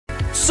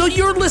So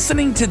you're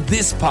listening to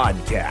this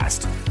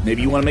podcast.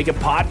 Maybe you want to make a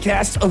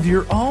podcast of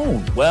your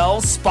own.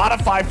 Well,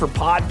 Spotify for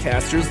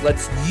Podcasters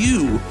lets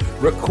you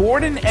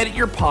record and edit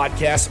your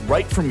podcast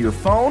right from your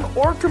phone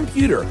or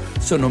computer.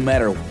 So no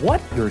matter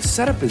what your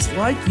setup is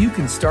like, you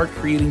can start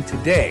creating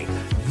today.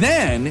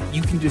 Then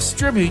you can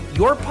distribute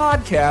your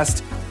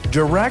podcast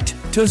direct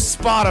to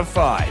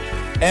Spotify.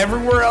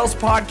 Everywhere else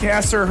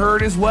podcasts are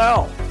heard as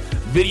well.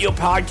 Video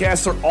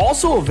podcasts are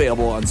also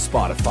available on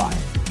Spotify.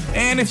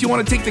 And if you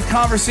want to take the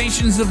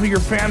conversations of your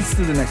fans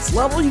to the next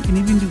level, you can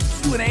even do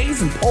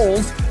Q&As and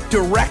polls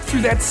direct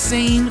through that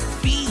same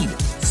feed.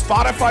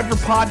 Spotify for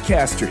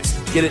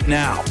Podcasters. Get it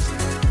now.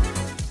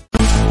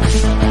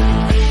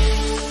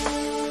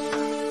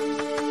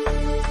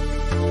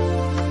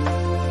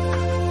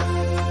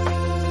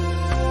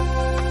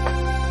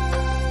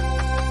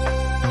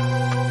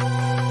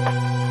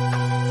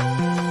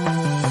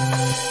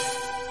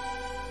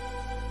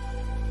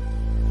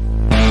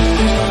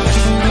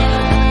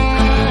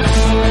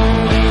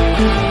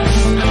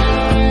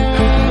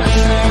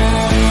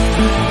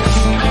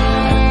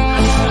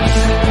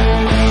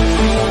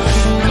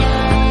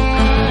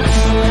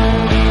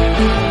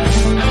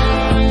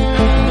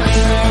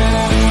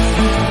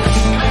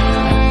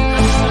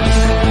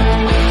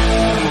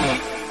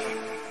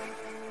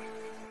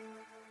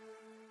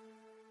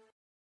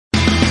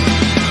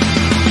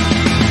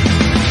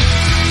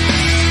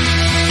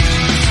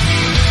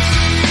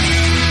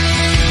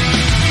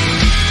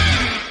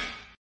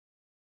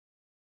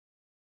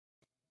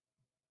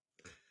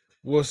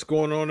 What's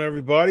going on,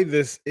 everybody?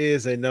 This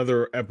is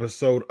another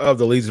episode of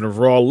the Legion of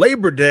Raw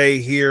Labor Day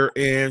here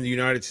in the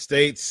United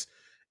States.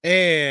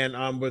 And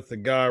I'm with the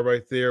guy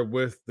right there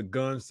with the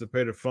guns to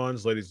pay the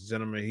funds, ladies and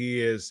gentlemen.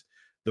 He is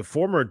the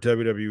former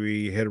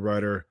WWE head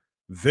writer,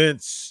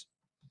 Vince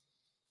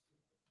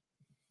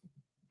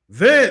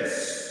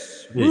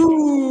Russo.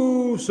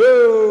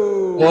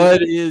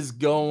 What is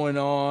going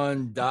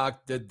on,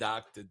 Doctor?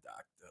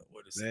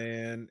 What is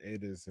Man,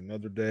 it is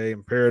another day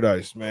in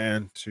paradise,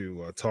 man,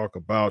 to talk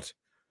about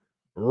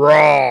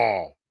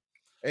Raw.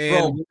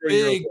 And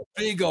bro,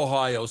 big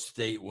Ohio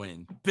State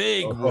win.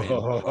 Big win.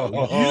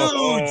 Bro.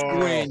 Huge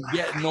win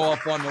getting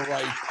off on the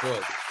right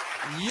foot.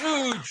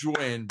 Huge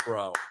win,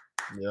 bro.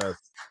 Yes.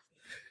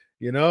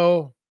 You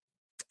know,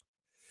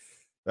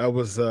 that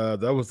was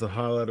the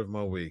highlight of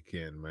my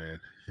weekend, man.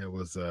 It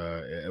was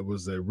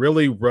a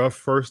really rough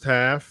first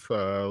half,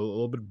 a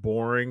little bit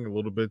boring, a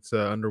little bit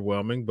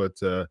underwhelming,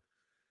 but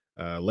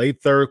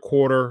late third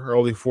quarter,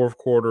 early fourth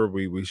quarter,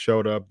 we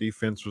showed up.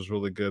 Defense was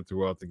really good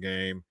throughout the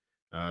game.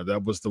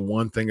 That was the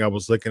one thing I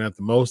was looking at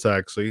the most,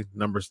 actually.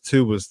 Numbers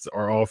two was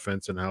our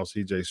offense and how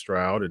C.J.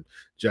 Stroud and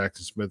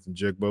Jackson Smith and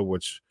Jigba,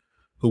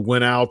 who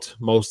went out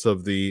most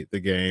of the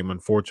game,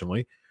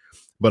 unfortunately.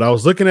 But I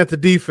was looking at the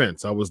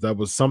defense. That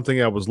was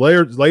something I was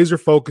laser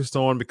focused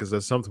on because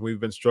that's something we've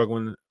been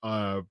struggling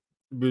with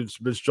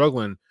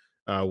the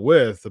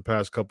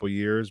past couple of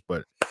years.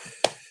 But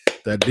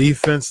that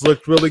defense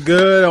looked really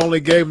good. Only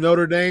gave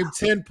Notre Dame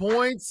 10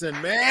 points, and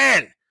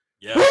man,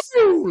 yes,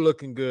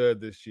 looking good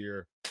this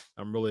year.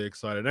 I'm really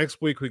excited. Next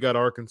week we got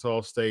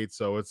Arkansas State,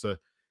 so it's a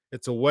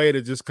way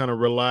to just kind of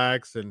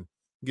relax and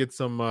get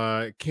some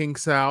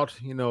kinks out,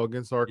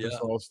 against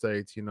Arkansas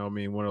State. One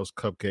of those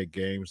cupcake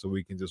games, so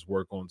we can just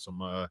work on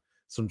some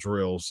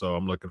drills. So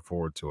I'm looking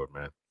forward to it,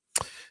 man.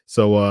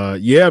 So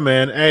yeah,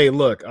 man. Hey,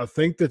 look, I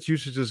think that you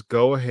should just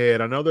go ahead.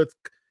 I know that.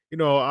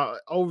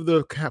 Over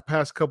the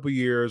past couple of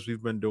years,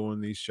 we've been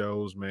doing these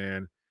shows,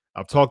 man.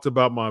 I've talked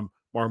about my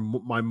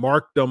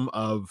markdom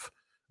of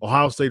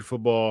Ohio State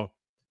football.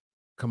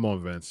 Come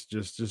on, Vince.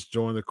 Just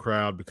join the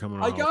crowd,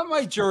 become I got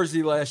my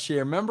jersey last year.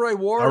 Remember I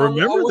wore it? I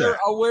remember that.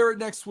 I'll wear it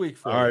next week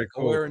for you. All right,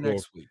 cool, I'll wear it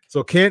next week.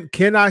 So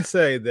can I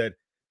say that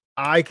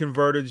I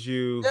converted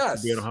you to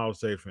be an Ohio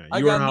State fan? I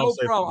got no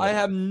problem. I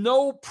have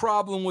no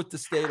problem with the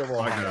state of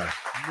Ohio.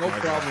 No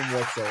problem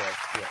whatsoever.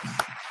 Yes.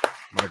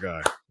 My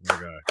guy.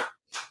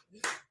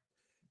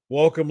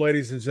 Welcome,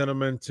 ladies and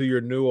gentlemen, to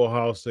your new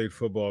Ohio State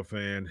football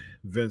fan,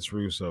 Vince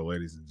Russo,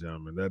 ladies and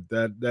gentlemen.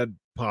 That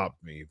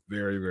popped me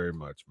very, very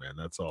much, man.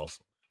 That's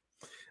awesome.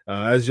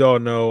 As y'all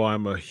know,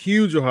 I'm a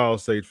huge Ohio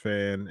State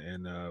fan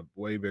and a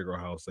way bigger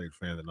Ohio State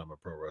fan than I'm a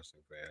pro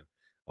wrestling fan.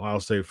 Ohio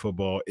State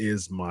football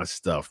is my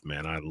stuff,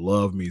 man. I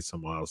love me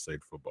some Ohio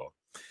State football.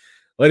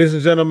 Ladies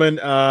and gentlemen,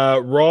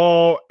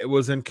 Raw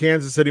was in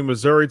Kansas City,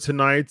 Missouri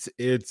tonight.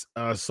 It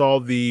saw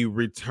the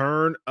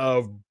return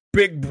of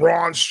Big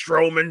Braun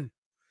Strowman.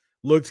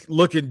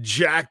 Looking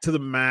jacked to the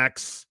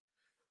max.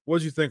 What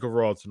did you think of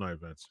Raw tonight,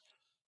 Vince?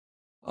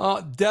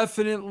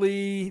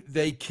 Definitely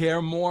they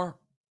care more.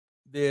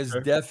 There's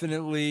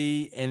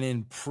definitely an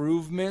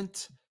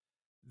improvement.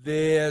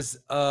 There's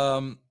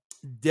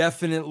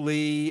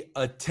definitely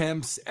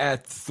attempts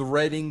at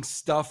threading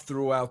stuff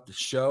throughout the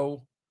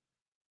show.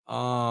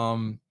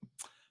 But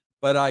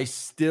I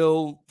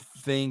still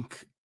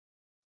think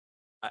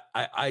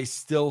I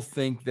still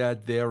think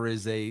that there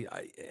is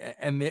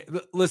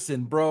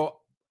listen, bro,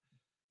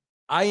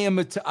 I am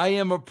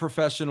a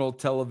professional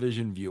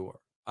television viewer.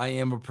 I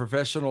am a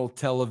professional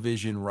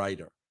television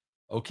writer.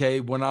 Okay.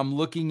 When I'm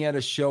looking at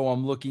a show,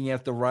 I'm looking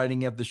at the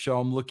writing of the show,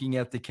 I'm looking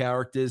at the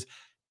characters,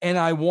 and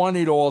I want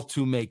it all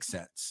to make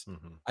sense.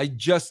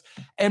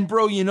 And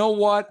bro, you know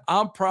what?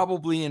 I'm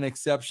probably an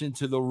exception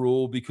to the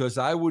rule because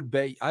I would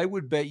bet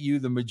you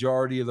the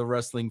majority of the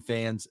wrestling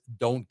fans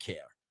don't care.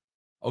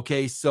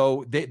 Okay.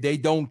 So they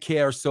don't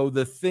care. So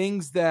the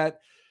things that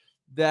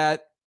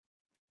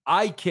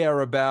I care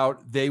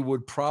about, they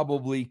would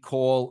probably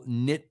call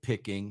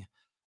nitpicking.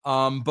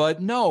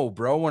 But no,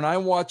 bro, when I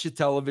watch a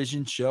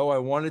television show, I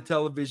want a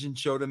television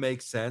show to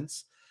make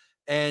sense.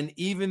 And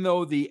even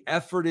though the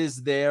effort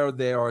is there,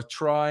 they are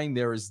trying,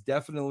 there is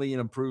definitely an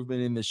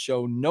improvement in the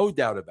show, no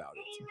doubt about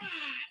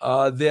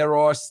it. There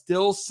are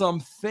still some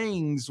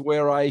things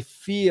where I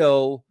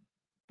feel,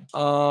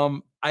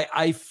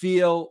 I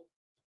feel,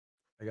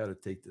 I got to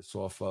take this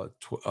off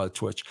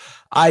Twitch.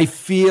 I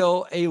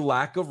feel a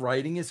lack of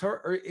writing is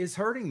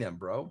hurting them,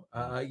 bro.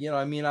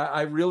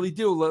 I really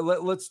do.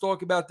 Let's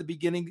talk about the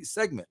beginning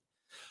segment.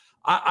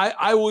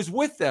 I was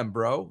with them,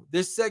 bro.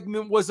 This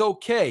segment was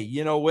okay.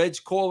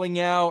 Edge calling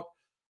out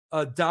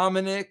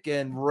Dominic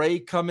and Ray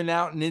coming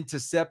out and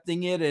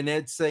intercepting it, and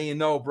Ed saying,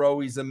 "No, bro,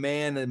 he's a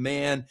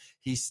man.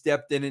 He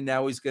stepped in, and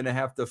now he's going to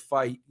have to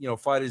fight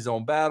his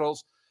own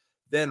battles."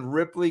 Then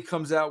Ripley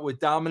comes out with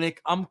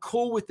Dominic. I'm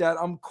cool with that.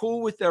 I'm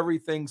cool with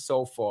everything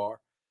so far.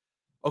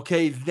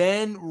 Okay,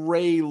 then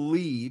Ray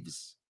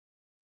leaves.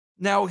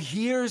 Now,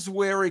 here's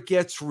where it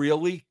gets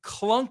really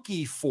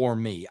clunky for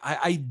me.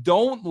 I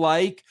don't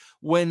like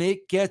when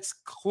it gets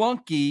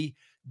clunky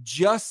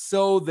just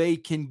so they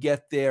can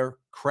get their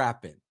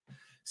crap in.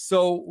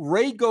 So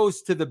Ray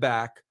goes to the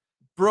back.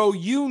 Bro,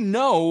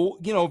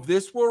 if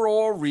this were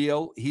all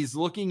real, he's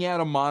looking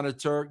at a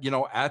monitor,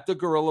 at the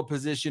gorilla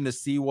position to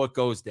see what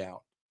goes down.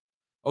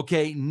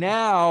 Okay,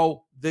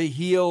 now the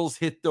heels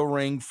hit the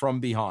ring from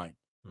behind.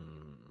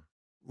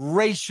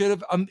 Ray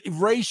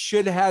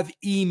should have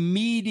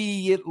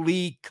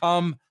immediately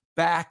come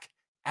back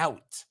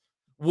out.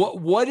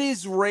 What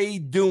is Ray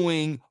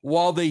doing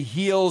while the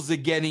heels are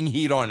getting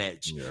heat on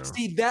Edge? Yeah.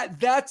 See,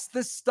 that's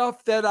the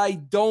stuff that I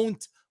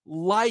don't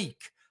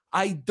like.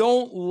 I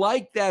don't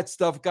like that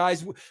stuff,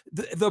 guys.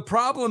 The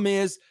problem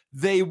is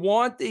they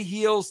want the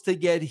heels to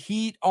get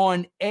heat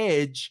on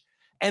Edge,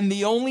 and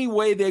the only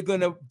way they're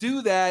going to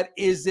do that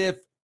is if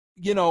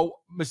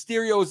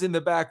Mysterio's in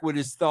the back with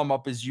his thumb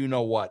up as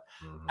what.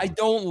 I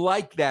don't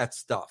like that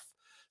stuff.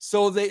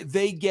 So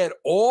they get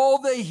all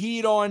the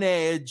heat on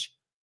Edge.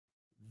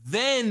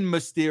 Then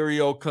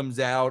Mysterio comes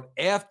out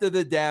after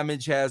the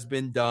damage has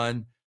been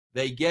done.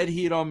 They get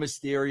heat on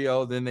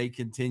Mysterio. Then they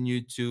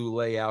continue to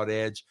lay out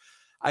Edge.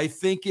 I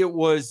think it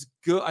was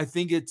good. I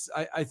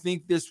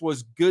think this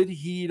was good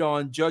heat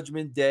on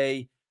Judgment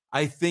Day.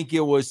 I think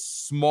it was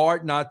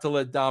smart not to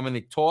let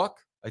Dominic talk.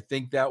 I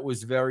think that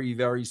was very,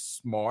 very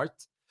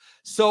smart.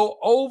 So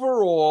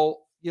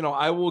overall,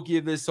 I will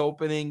give this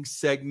opening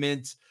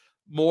segment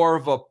more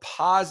of a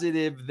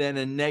positive than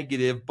a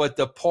negative, but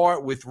the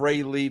part with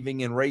Ray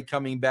leaving and Ray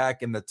coming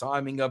back and the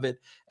timing of it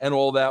and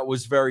all that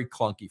was very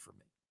clunky for me.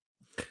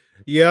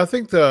 Yeah, I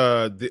think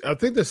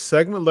the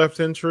segment left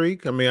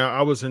intrigue. I mean,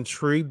 I was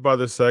intrigued by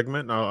the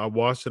segment. I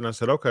watched it and I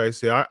said, okay,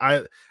 see,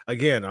 I'm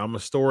a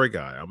story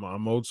guy.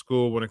 I'm old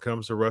school when it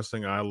comes to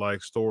wrestling. I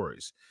like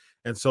stories.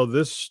 And so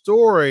this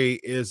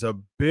story is a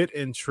bit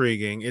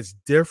intriguing. It's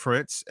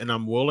different, and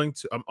I'm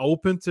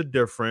open to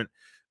different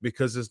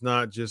because it's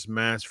not just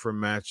match for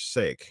match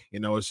sake.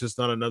 It's just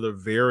not another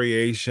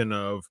variation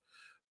of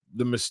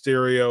the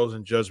Mysterios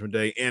and Judgment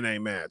Day in a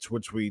match,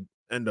 which we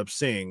end up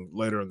seeing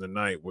later in the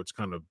night, which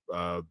kind of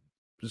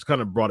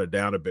brought it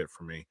down a bit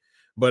for me.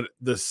 But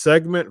the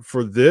segment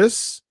for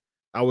this,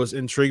 I was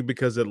intrigued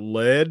because it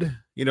led,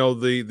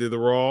 the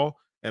Raw,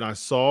 and I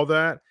saw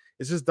that.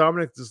 It's just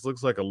Dominic just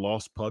looks like a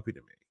lost puppy to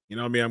me.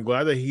 I'm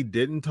glad that he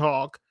didn't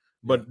talk,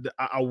 but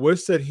I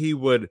wish that he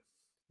would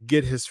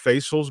get his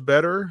facials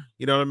better.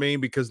 You know what I mean?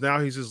 Because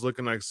now he's just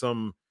looking like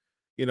some,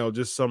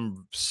 just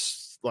some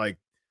like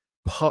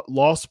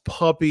lost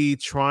puppy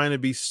trying to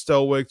be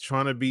stoic,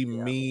 trying to be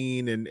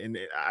mean, and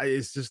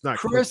it's just not.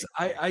 Chris,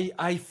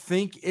 I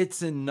think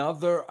this is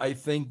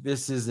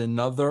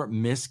another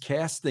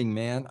miscasting,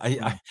 man.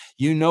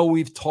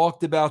 We've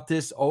talked about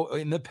this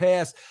in the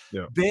past.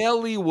 Yeah.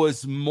 Bayley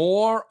was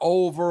more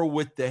over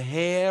with the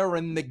hair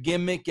and the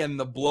gimmick and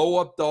the blow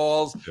up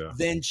dolls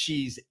than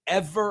she's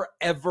ever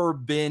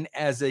been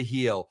as a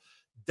heel.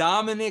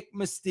 Dominic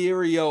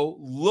Mysterio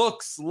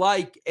looks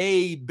like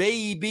a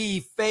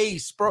baby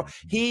face, bro.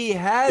 He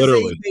has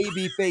literally a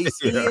baby face.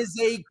 He is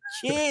a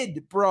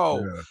kid,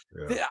 bro.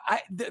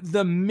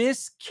 The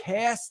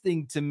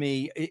miscasting to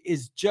me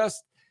is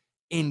just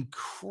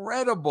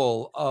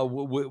incredible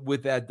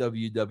with that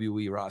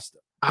WWE roster.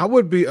 I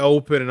would be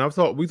open,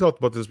 and we talked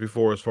about this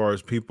before as far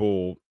as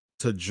people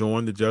to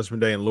join the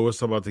Judgment Day. And Lewis,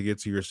 I'm about to get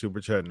to your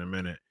super chat in a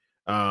minute.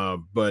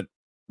 But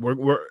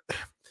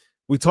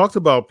we talked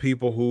about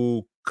people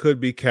who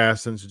could be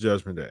cast into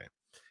Judgment Day.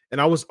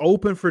 And I was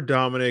open for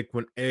Dominic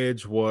when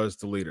Edge was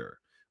the leader,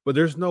 but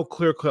there's no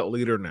clear-cut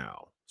leader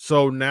now.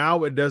 So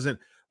now it doesn't,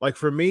 like,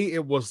 for me,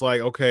 it was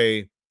like,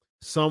 okay,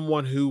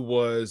 someone who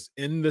was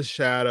in the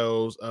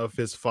shadows of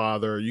his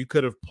father. You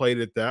could have played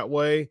it that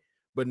way.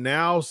 But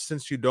now,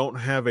 since you don't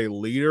have a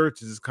leader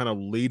to just kind of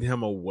lead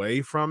him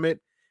away from it,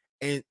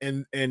 and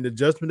the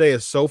Judgment Day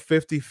is so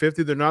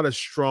 50-50, they're not a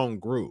strong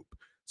group.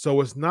 So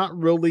it's not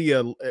really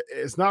a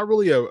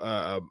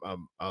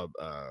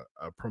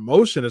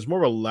promotion. It's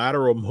more of a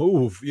lateral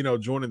move,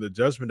 joining the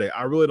Judgment Day.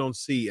 I really don't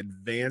see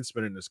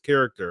advancement in this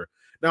character.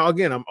 Now,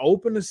 again, I'm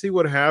open to see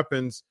what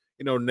happens,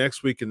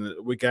 next week and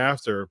the week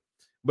after,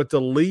 but to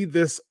lead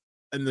this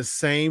in the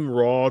same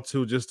Raw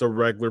to just a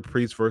regular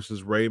Priest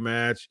versus Ray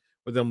match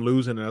with them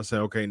losing, and I'll say,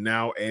 okay,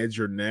 now Edge,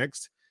 you're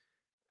next.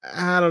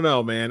 I don't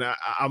know, man.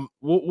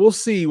 We'll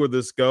see where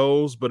this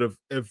goes, but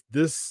if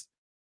this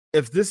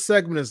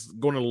segment is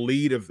going to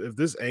lead, if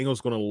this angle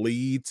is going to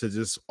lead to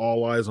just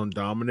all eyes on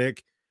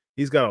Dominic,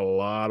 he's got a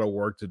lot of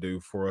work to do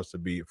for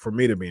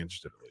me to be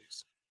interested at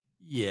least.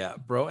 Yeah,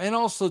 bro. And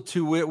also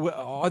too,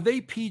 are they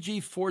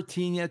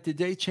PG-14 yet? Did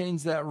they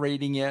change that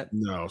rating yet?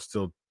 No,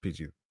 still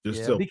PG.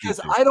 Because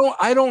PG.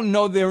 I don't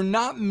know. They're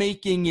not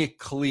making it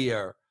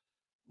clear.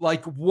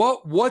 Like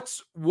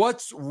what's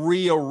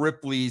Rhea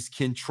Ripley's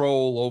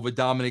control over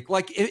Dominic?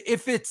 Like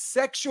if it's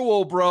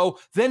sexual, bro,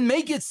 then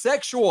make it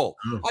sexual.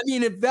 I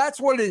mean, if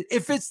that's what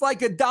if it's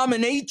like a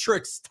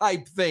dominatrix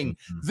type thing,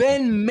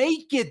 then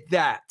make it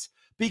that.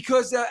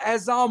 Because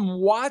as I'm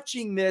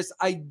watching this,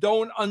 I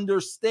don't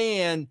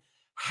understand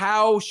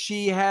how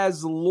she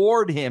has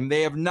lured him.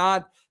 They have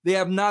not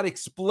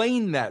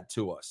explained that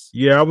to us.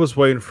 Yeah, I was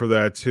waiting for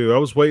that too. I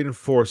was waiting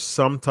for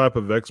some type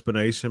of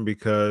explanation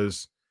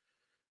because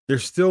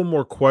there's still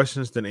more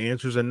questions than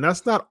answers, and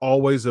that's not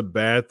always a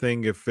bad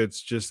thing if it's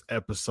just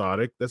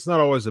episodic. That's not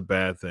always a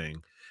bad thing.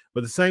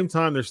 But at the same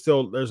time, there's a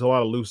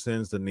lot of loose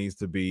ends that needs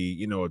to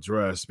be,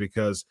 addressed,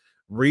 because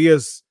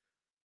Rhea's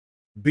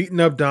beating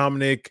up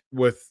Dominic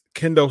with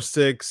kendo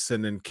sticks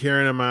and then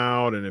carrying him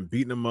out and then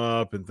beating him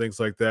up and things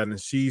like that. And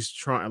she's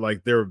trying,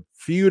 like, they're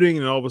feuding,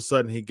 and all of a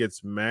sudden he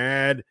gets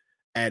mad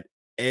at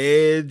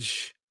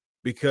Edge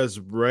because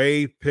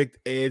Ray picked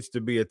Edge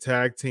to be a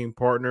tag team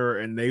partner,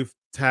 and they've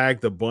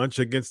tagged a bunch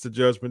against the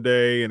Judgment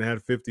Day and had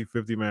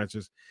 50-50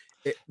 matches.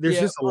 There's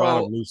just a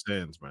lot of loose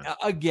ends, man.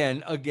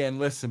 Again,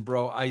 listen,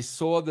 bro. I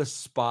saw the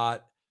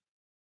spot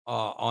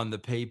on the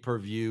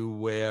pay-per-view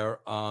where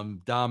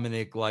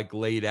Dominic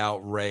laid out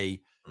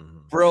Ray.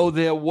 Bro,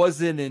 there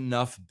wasn't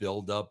enough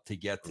build-up to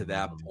get to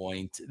that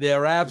point.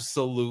 There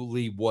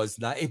absolutely was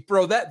not.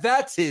 Bro,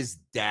 that's his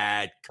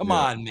dad. Come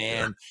on,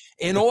 man.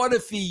 In order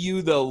for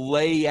you to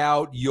lay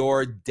out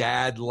your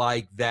dad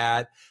like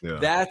that,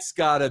 that's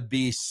got to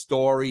be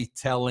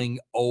storytelling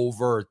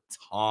over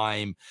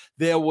time.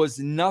 There was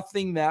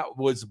nothing that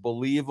was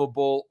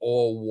believable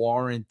or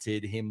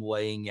warranted him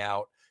laying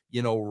out,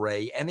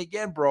 Ray. And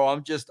again, bro,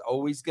 I'm just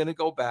always going to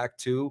go back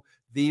to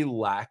the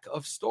lack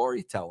of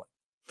storytelling.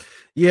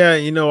 Yeah,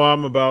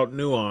 I'm about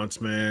nuance,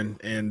 man.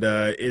 And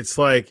it's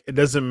like, it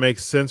doesn't make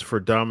sense for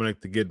Dominic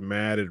to get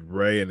mad at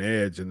Ray and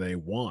Edge and they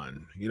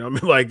won. You know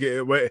what I mean?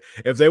 Like,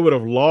 if they would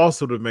have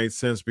lost, it would have made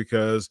sense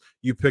because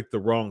you picked the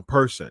wrong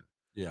person.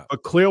 Yeah.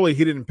 But clearly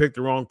he didn't pick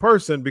the wrong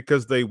person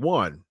because they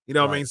won. You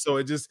know what I mean? So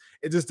it just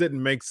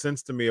didn't make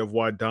sense to me of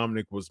why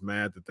Dominic was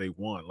mad that they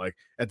won. Like,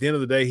 at the end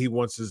of the day, he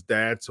wants his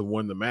dad to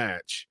win the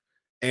match.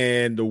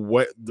 And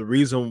the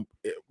reason,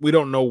 we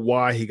don't know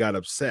why he got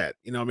upset.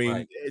 You know what I mean?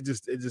 Right. It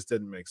just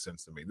didn't make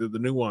sense to me. The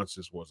nuance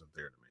just wasn't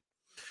there to me.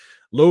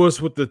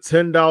 Lewis with the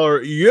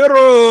 $10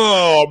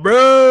 euro,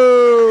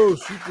 bro.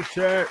 Super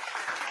chat.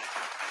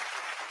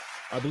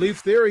 I believe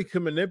Theory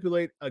can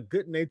manipulate a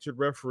good-natured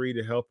referee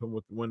to help him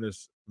win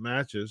his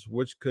matches,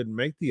 which could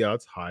make the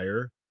odds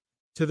higher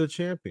to the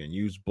champion.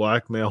 Use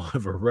blackmail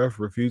if a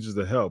ref refuses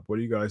to help. What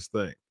do you guys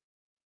think?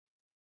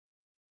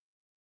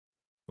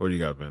 What do you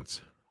got, Vince?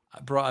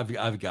 Bro,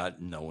 I've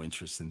got no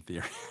interest in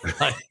Theory.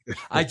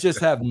 I just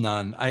have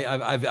none.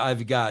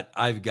 I've got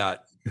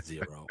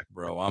zero,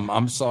 bro.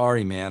 I'm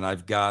sorry, man.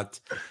 I've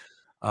got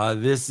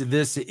this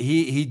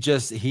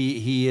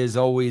he is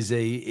always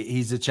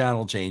he's a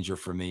channel changer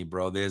for me,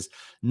 bro. There's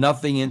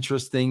nothing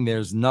interesting.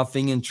 There's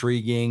nothing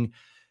intriguing,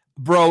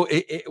 bro.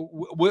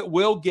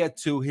 We'll get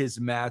to his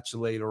match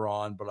later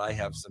on, but I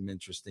have some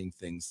interesting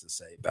things to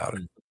say about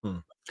it.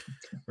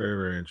 Very,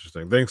 very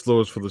interesting. Thanks,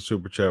 Lewis, for the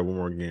super chat one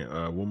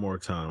more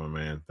time, my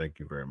man. Thank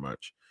you very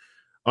much.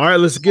 All right,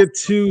 let's get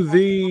to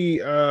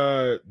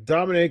the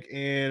Dominic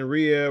and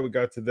Rhea. We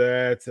got to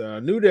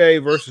that. New Day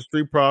versus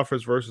Street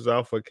Profits versus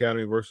Alpha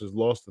Academy versus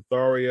Los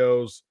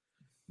Lotharios.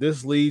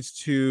 This leads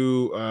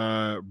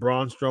to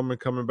Braun Strowman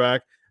coming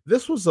back.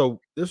 This was an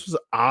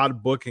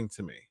odd booking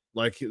to me.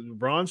 Like,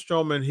 Braun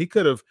Strowman, he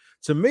could have,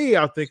 to me,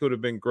 I think it would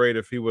have been great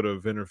if he would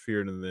have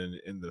interfered in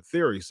the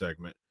Theory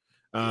segment.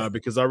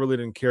 Because I really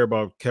didn't care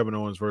about Kevin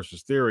Owens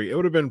versus Theory. It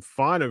would have been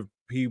fine if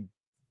he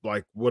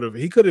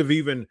could have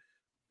even,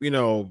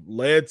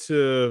 led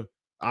to,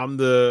 I'm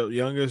the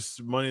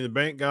youngest Money in the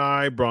Bank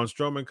guy, Braun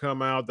Strowman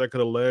come out. That could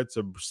have led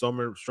to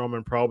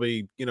Strowman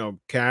probably,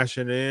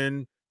 cashing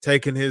in,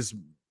 taking his,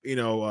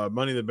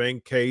 Money in the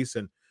Bank case,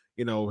 and,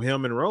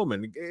 him and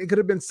Roman. It could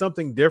have been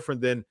something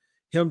different than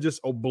him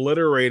just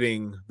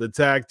obliterating the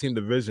tag team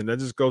division. That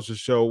just goes to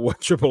show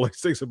what Triple H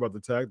thinks about the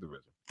tag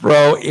division.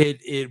 Bro,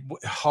 it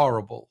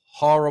horrible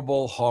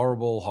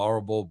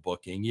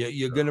booking.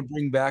 You're gonna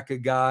bring back a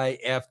guy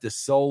after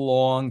so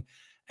long,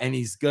 and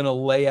he's gonna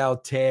lay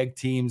out tag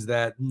teams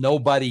that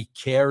nobody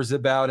cares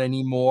about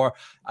anymore.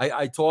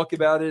 I talk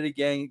about it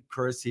again,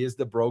 Chris. Here's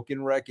the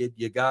broken record.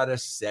 You gotta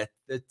set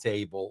the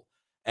table,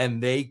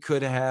 and they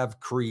could have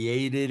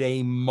created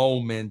a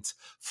moment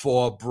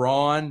for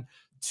Braun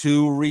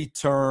to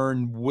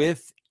return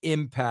with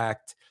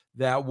Impact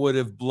that would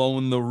have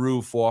blown the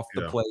roof off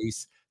the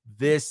place.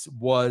 This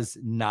was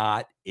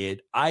not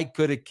it. I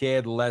could have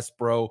cared less,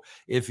 bro,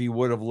 if he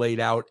would have laid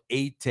out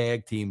 8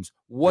 tag teams.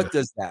 What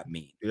does that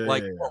mean?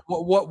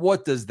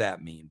 What does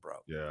that mean, bro?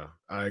 Yeah,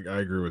 I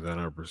agree with that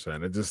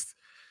 100%.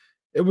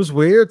 It was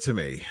weird to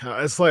me.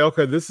 It's like,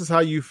 okay, this is how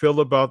you feel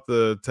about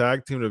the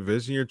tag team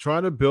division. You're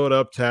trying to build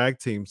up tag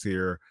teams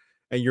here,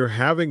 and you're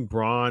having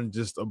Braun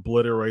just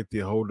obliterate the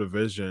whole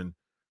division.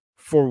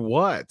 For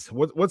what?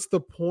 What's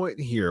the point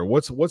here?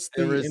 What's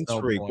the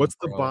intrigue? What's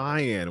the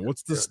buy-in?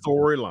 What's the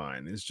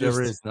storyline? It's just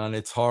there is none.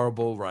 It's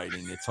horrible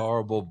writing. It's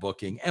horrible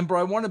booking. And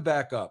bro, I want to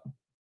back up.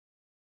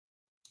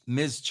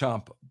 Ms.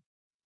 Ciampa.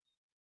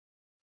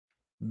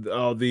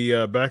 Oh,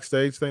 the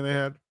backstage thing they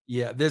had.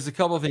 Yeah, there's a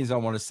couple of things I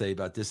want to say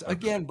about this.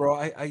 Again, bro,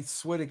 I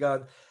swear to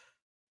God,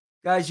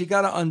 guys, you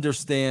got to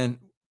understand.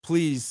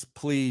 Please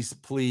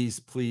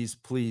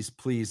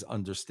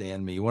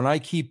understand me. When I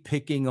keep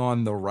picking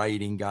on the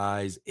writing,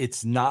 guys,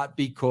 it's not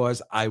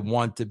because I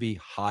want to be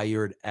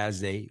hired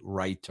as a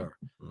writer.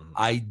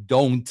 I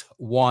don't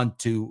want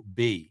to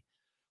be.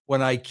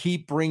 When I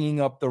keep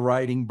bringing up the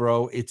writing,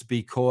 bro, it's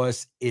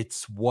because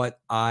it's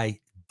what I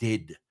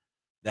did.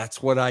 That's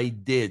what I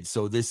did.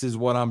 So this is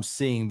what I'm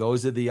seeing.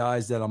 Those are the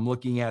eyes that I'm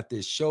looking at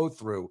this show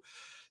through.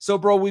 So,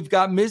 bro, we've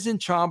got Miz and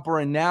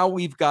Ciampa, and now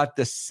we've got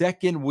the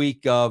second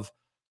week of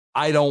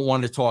I don't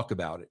want to talk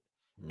about it.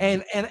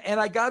 And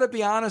I got to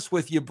be honest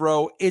with you,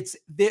 bro. It's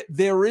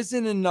there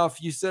isn't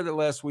enough. You said it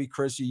last week,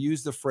 Chris. You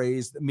used the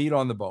phrase meat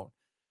on the bone.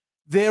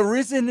 There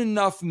isn't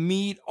enough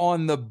meat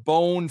on the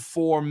bone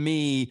for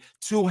me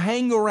to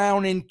hang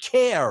around and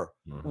care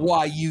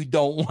why you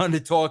don't want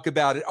to talk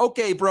about it.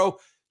 Okay, bro,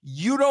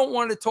 you don't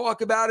want to talk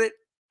about it.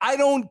 I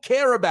don't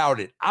care about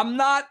it. I'm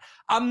not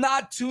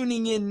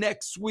tuning in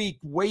next week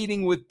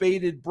waiting with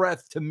bated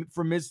breath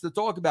for Miz to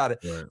talk about it.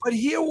 Right. But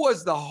here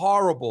was the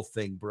horrible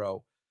thing,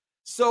 bro.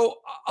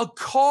 So a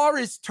car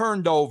is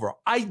turned over.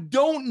 I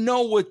don't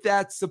know what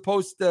that's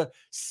supposed to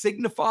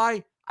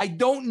signify. I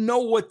don't know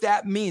what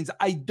that means.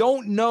 I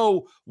don't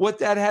know what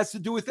that has to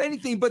do with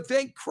anything. But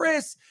then,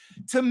 Chris,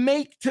 to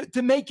make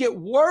it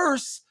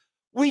worse,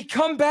 we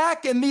come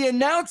back and the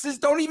announcers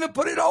don't even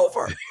put it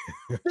over.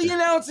 The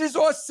announcers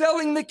are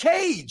selling the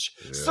cage.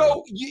 Yeah.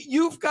 So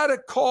you've got a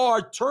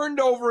car turned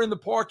over in the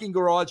parking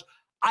garage.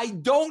 I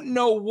don't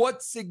know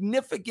what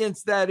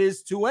significance that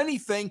is to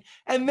anything.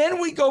 And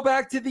then we go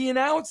back to the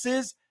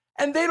announcers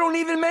and they don't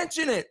even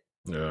mention it.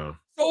 Yeah.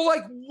 So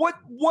like, what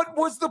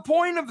was the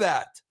point of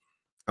that?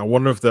 I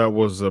wonder if that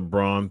was a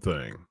Braun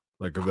thing.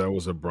 Like if that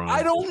was a Braun.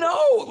 I don't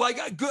know. Like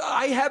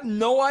I have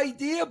no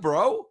idea,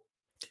 bro.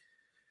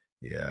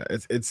 Yeah,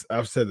 it's.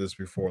 I've said this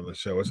before on the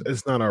show.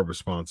 It's not our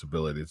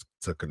responsibility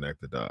to connect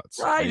the dots.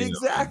 Right,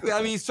 exactly.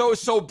 I mean,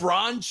 so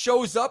Braun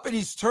shows up and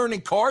he's turning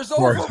cars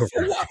over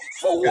for what?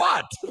 For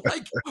what?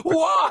 Like,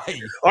 why?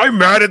 I'm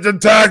mad at the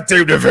tag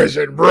team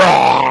division, bro.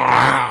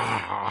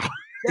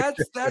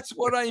 That's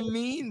what I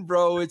mean,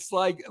 bro. It's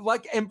like,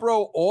 and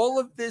bro, all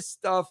of this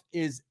stuff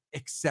is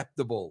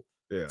acceptable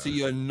to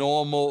your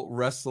normal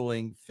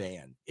wrestling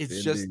fan.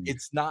 It's just,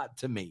 it's not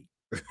to me.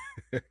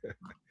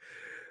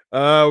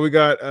 We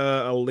got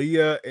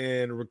Aaliyah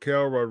and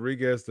Raquel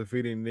Rodriguez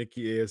defeating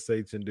Nikki ASH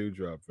and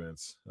Doudrop,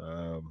 Vince.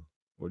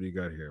 What do you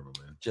got here, my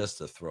man? Just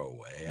a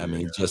throwaway. I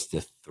mean, just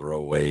a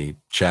throwaway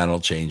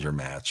channel changer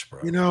match, bro.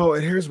 You know,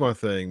 and here's my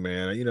thing,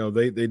 man. You know,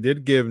 they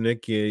did give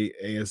Nikki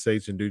ASH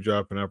and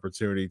Doudrop an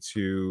opportunity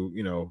to,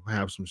 you know,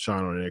 have some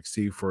shine on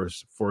NXT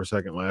for a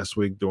second last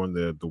week during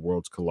the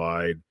Worlds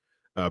Collide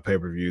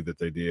pay-per-view that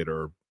they did,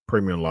 or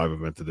premium live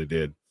event that they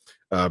did,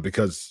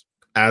 because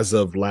as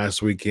of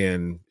last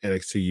weekend,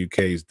 NXT UK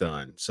is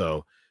done.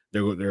 So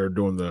they're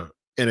doing the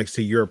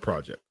NXT Europe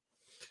project.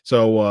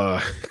 So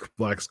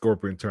Black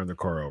Scorpion turned the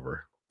car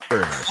over.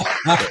 Very nice.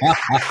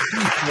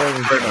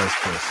 Very nice,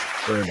 Chris.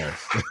 Very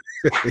nice.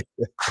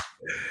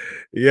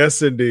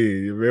 Yes,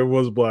 indeed. It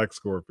was Black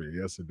Scorpion.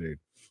 Yes, indeed.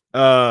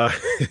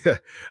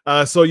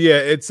 So yeah,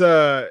 it's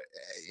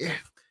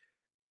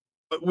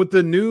with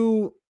the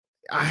new,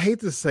 I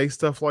hate to say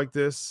stuff like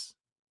this,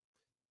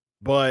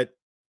 but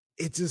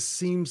it just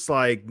seems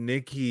like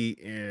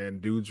Nikki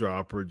and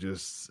Doudrop are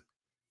just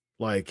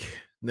like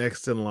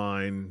next in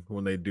line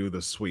when they do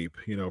the sweep,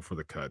 you know, for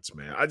the cuts,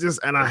 man.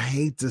 I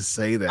hate to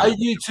say that. I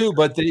do too,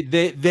 but they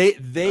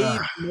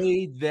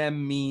made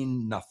them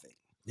mean nothing.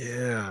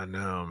 Yeah, I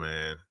know,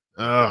 man.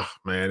 Oh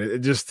man, it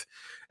just,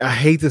 I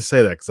hate to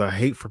say that because I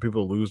hate for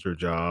people to lose their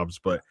jobs,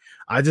 but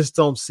I just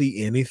don't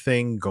see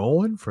anything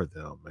going for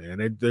them,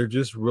 man. They're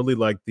just really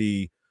like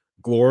the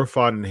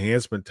glorified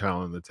enhancement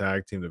talent in the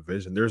tag team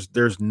division.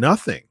 There's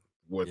nothing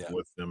with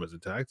them as a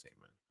tag team,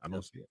 man. I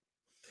don't see it.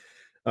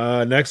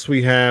 Next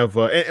we have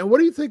and what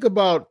do you think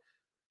about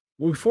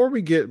before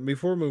we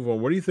move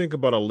on, what do you think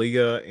about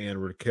Aaliyah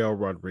and Raquel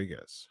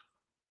Rodriguez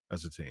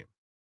as a team?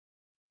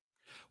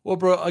 Well,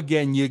 bro,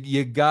 again,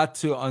 you got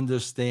to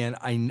understand.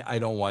 I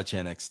don't watch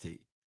NXT,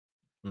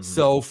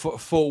 so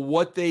for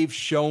what they've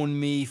shown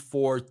me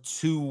for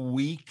 2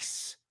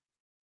 weeks,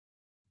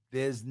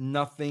 there's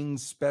nothing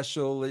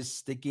special is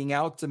sticking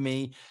out to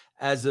me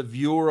as a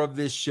viewer of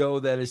this show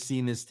that has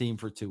seen this team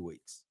for 2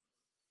 weeks.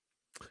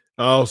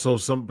 Oh, so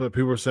some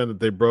people are saying that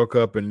they broke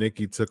up and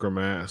Nikki took her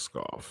mask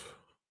off.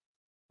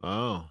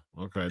 Oh,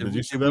 okay. Did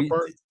you see that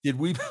part?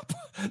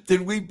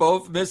 Did we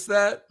both miss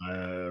that?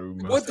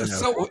 What the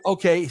so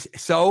okay?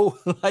 So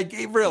like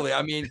really?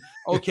 I mean,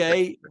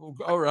 okay,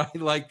 all right,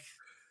 like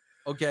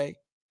okay.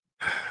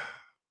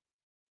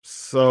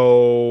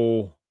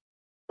 So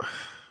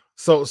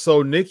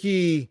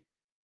Nikki.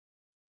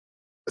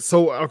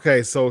 So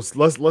okay, so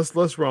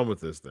let's run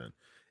with this then.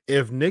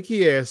 If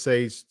Nikki ASH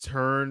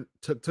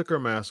took her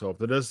mask off,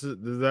 does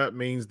that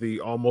means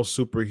the almost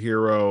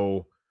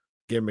superhero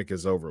gimmick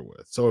is over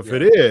with? So if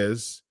it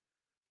is,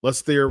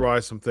 let's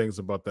theorize some things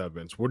about that,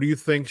 Vince. What do you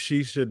think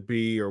she should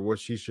be, or what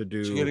she should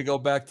do? She's gonna go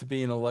back to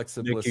being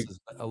Alexa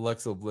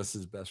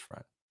Bliss's best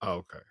friend.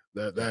 Oh, okay,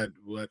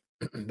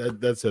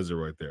 that says it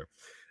right there.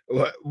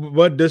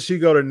 What does she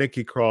go to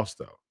Nikki Cross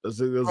though? Does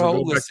it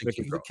go back to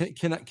Nikki Cross?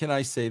 Can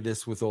I say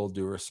this with all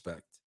due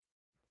respect?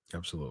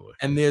 Absolutely.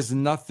 And there's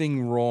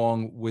nothing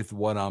wrong with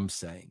what I'm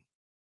saying.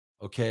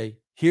 Okay,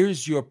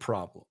 here's your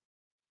problem.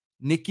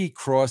 Nikki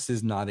Cross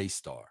is not a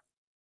star.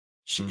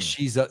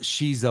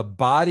 She's a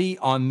body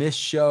on this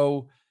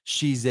show.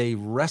 She's a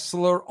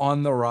wrestler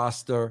on the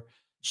roster.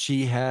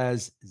 She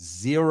has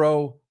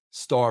 0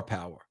 star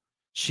power.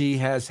 She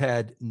has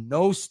had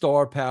no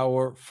star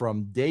power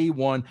from day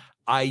one.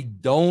 I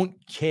don't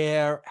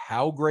care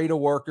how great a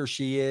worker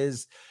she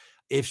is.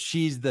 If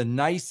she's the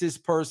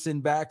nicest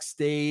person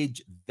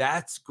backstage,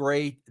 that's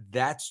great.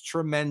 That's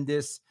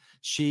tremendous.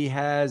 She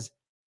has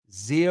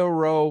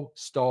 0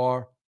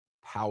 star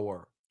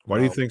power. Why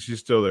do you think she's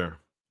still there?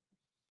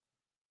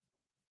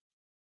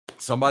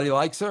 Somebody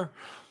likes her.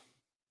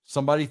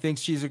 Somebody thinks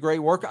she's a great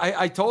worker.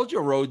 I told you,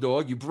 Road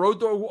Dogg. Road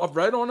Dogg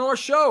right on our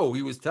show.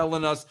 He was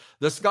telling us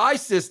the Sky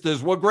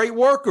Sisters were great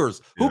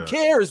workers. Yeah. Who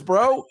cares,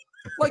 bro?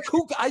 Like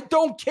I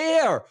don't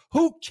care.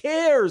 Who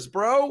cares,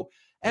 bro?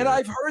 And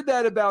I've heard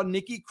that about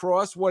Nikki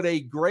Cross, what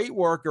a great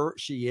worker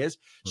she is.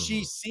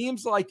 She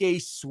seems like a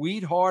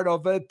sweetheart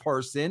of a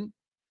person.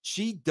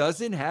 She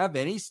doesn't have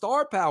any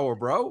star power,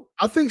 bro.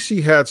 I think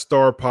she had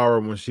star power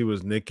when she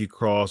was Nikki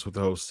Cross with the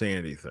whole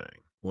Sandy thing.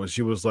 When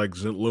she was like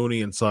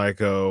Looney and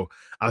Psycho.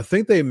 I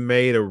think they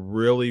made a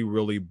really,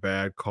 really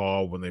bad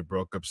call when they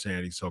broke up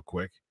Sandy so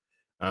quick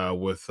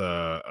with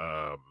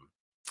Eric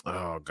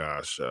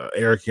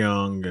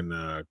Young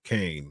and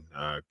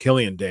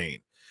Killian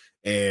Dane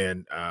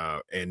and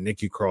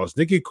Nikki Cross.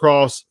 Nikki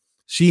Cross,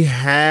 she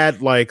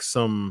had like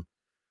some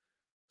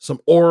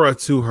aura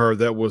to her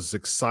that was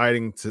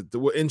exciting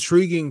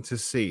intriguing to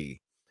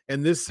see.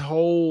 And this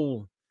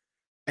whole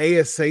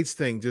ASH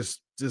thing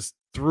just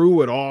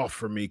threw it off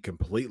for me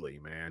completely,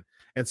 man.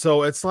 And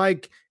so it's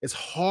like, it's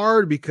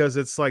hard because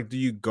it's like, do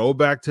you go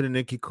back to the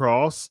Nikki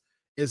Cross?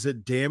 Is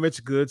it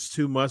damaged goods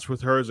too much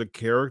with her as a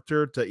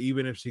character to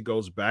even if she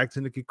goes back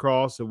to Nikki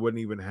Cross, it wouldn't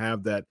even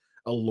have that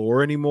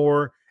allure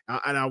anymore?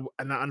 And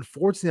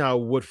unfortunately, I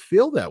would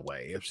feel that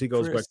way if she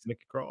goes back to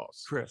Nikki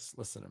Cross. Chris,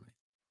 listen to me.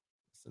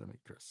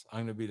 Chris. I'm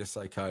going to be the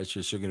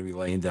psychiatrist. You're going to be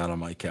laying down on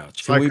my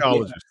couch.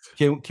 Psychologist.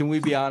 Can we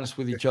be honest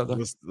with each other?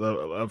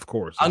 Of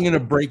course. I'm going to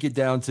break it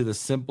down to the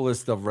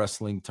simplest of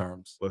wrestling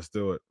terms. Let's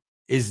do it.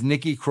 Is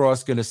Nikki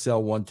Cross going to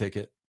sell 1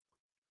 ticket?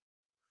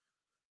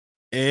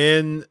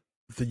 In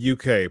the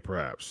UK,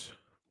 perhaps.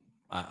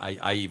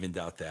 I even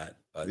doubt that.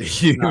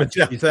 He's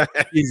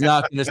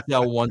not going to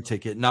sell 1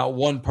 ticket. Not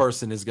one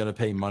person is going to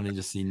pay money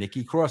to see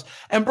Nikki Cross.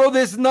 And, bro,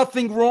 there's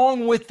nothing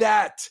wrong with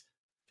that.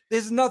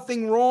 There's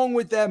nothing wrong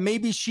with that.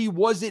 Maybe she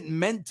wasn't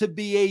meant to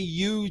be a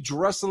huge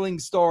wrestling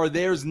star.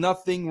 There's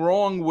nothing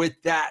wrong with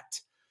that.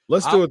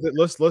 Let's do it.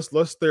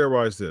 Let's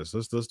theorize this.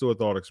 Let's do a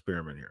thought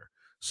experiment here.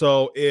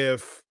 So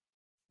if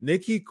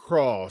Nikki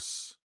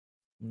Cross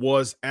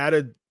was at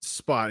a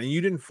spot and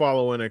you didn't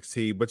follow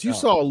NXT, but you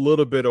saw a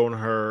little bit on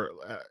her,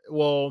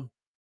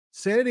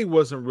 Sanity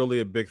wasn't really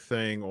a big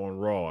thing on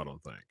Raw, I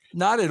don't think.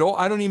 Not at all.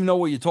 I don't even know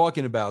what you're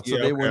talking about. So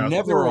they were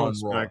never on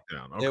Raw.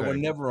 SmackDown. They were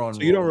never on Raw.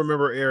 So you don't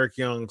remember Eric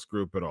Young's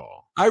group at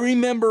all? I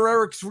remember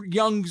Eric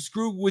Young's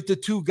group with the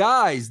 2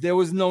 guys. There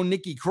was no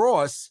Nikki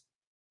Cross.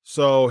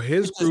 So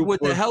his group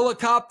with the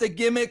helicopter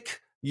gimmick.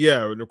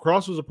 Yeah, the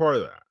Cross was a part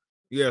of that.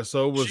 Yeah,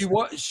 so it was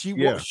she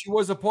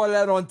was a part of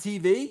that on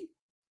TV.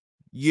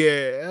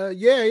 Yeah. So it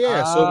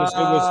was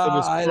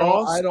Cross.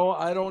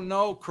 I don't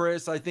know,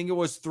 Chris. I think it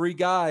was 3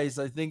 guys.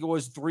 I think it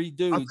was 3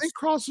 dudes. I think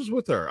Cross was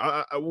with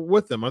her.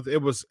 With them. It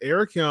was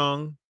Eric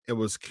Young. It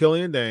was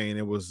Killian Dane.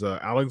 It was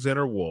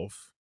Alexander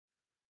Wolf,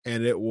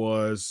 and it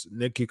was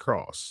Nikki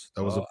Cross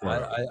that was a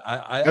part of it.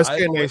 I SK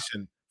don't.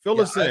 Nation, fill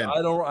Yeah, us in.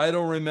 I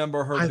don't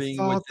remember her I being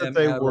with thought that them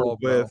they at were all,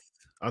 bro. with.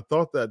 I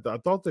thought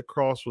that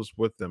Cross was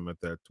with them at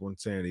that when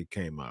Sandy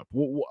came up.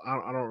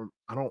 I'm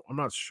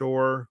not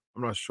sure.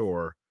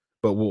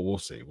 But we'll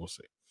see. We'll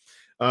see.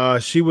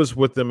 She was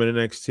with them in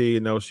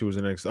NXT. No, she was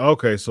in NXT.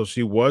 Okay, so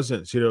she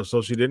wasn't.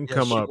 So she didn't Yeah,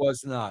 come she up.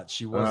 was not.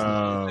 She was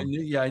not.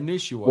 I knew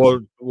she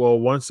was. Well,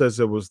 one says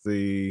it was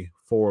the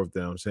 4 of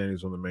them.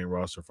 Sandy's on the main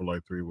roster for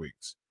like 3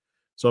 weeks.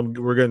 So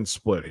we're getting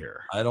split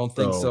here. I don't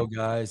think so,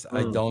 guys.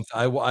 I mm. don't.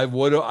 I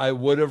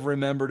would have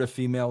remembered a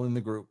female in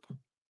the group.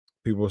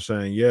 People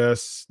saying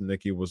yes,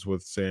 Nikki was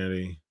with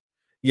Sandy.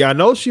 Yeah, I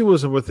know she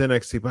was with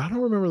NXT, but I don't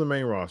remember the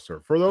main roster.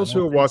 For those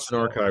who are watching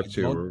archive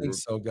too, I don't think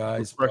so,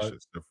 guys. But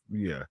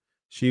yeah,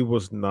 she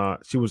was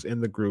not. She was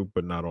in the group,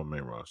 but not on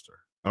main roster.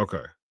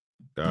 Okay,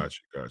 gotcha.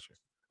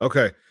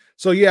 Okay,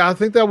 so yeah, I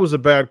think that was a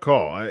bad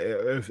call.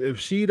 If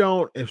she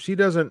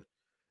wasn't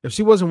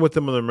with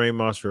them on the main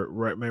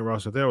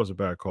roster, that was a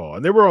bad call.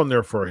 And they were on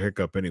there for a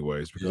hiccup,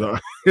 anyways, because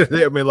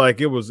I mean, like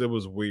it was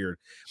weird.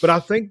 But I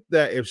think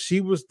that if she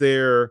was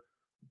there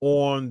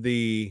on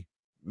the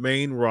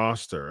main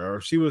roster, or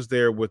if she was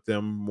there with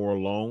them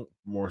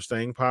more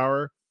staying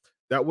power,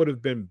 that would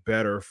have been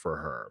better for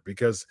her,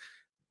 because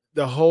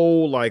the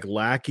whole like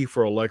lackey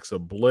for Alexa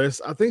Bliss,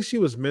 I think she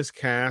was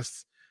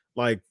miscast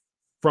like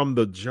from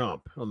the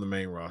jump on the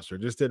main roster.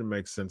 It just didn't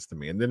make sense to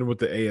me. And then with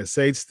the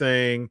ASH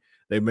thing,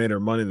 they made her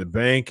Money in the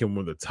Bank and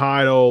won the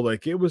title.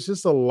 Like it was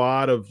just a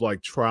lot of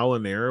like trial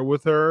and error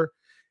with her.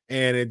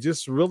 And it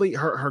just really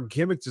her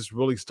gimmick just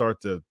really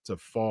started to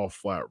fall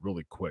flat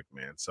really quick,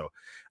 man. So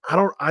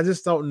I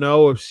just don't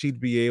know if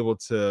she'd be able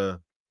to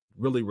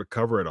really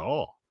recover at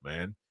all,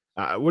 man.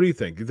 What do you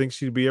think? You think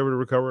she'd be able to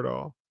recover at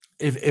all?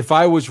 If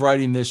I was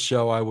writing this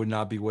show, I would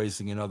not be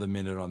wasting another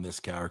minute on this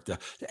character.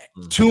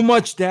 Too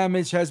much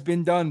damage has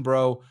been done,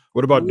 bro.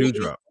 What about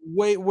Doudrop?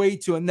 Way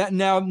too. And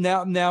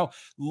now,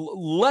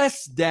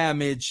 less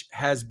damage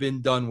has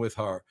been done with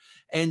her.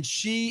 And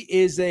she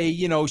is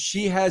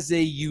she has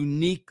a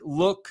unique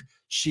look.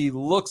 She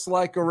looks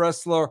like a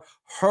wrestler.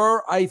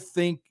 Her, I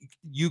think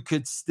you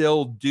could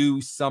still do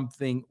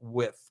something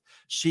with.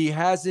 She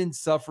hasn't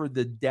suffered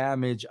the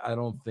damage, I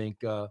don't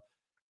think,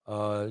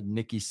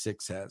 Nikki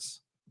Sixx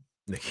has.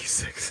 Nikki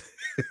Sixx.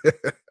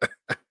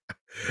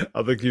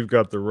 I think you've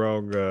got the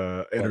wrong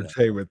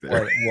entertainment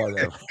there.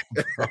 Whatever.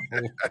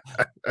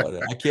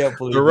 I can't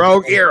believe the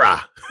wrong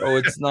era. Oh,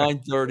 it's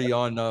 9:30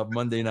 on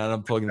Monday night.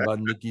 I'm talking about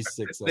Nikki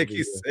Sixx.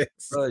 Nikki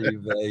Sixx.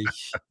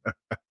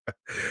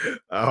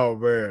 Oh,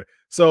 man.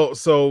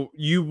 So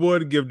you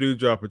would give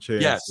Doudrop a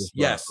chance?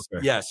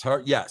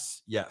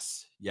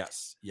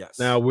 Yes.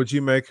 Now, would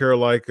you make her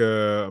like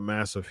a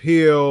massive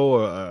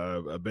heel,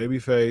 a baby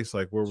face?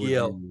 Like where would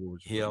heel?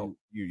 Heel.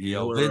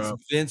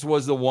 Vince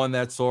was the one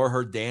that saw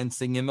her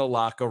dancing in the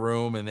locker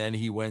room, and then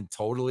he went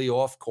totally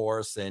off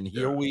course, and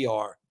here we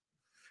are.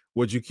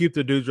 Would you keep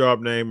the Doudrop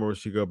name, or would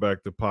she go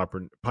back to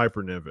Piper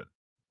Niven?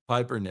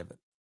 Piper Niven.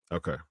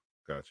 Okay,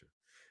 gotcha.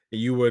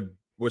 You would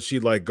she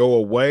like go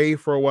away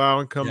for a while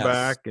and come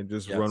back and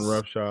just run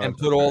roughshod and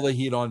put all the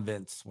heat on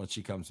Vince when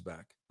she comes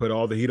back? Put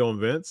all the heat on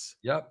Vince?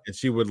 Yep. And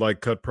she would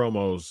like cut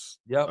promos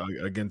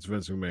against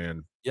Vince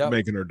McMahon,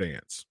 making her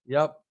dance.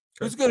 Yep. Okay.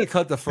 Who's going to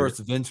cut the first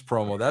Vince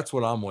promo? That's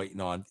what I'm waiting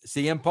on.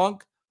 CM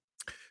Punk?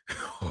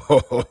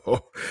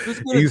 Who's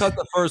going to cut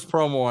the first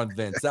promo on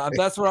Vince?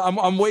 That's what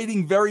I'm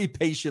waiting very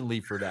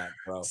patiently for that,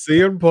 bro.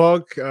 CM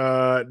Punk,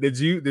 did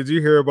you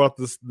hear about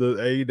the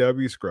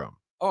AEW scrum?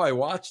 Oh, I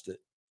watched it.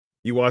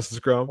 You watched the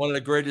scrum? One of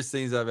the greatest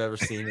things I've ever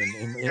seen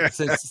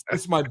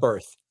since my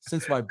birth.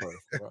 Since my birth,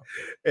 bro.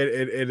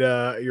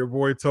 And your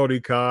boy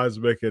Tony Khan's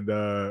making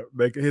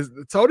his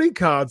Tony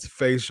Khan's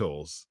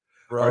facials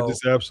are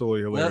just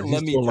absolutely hilarious.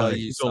 Let me tell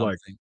you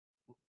something.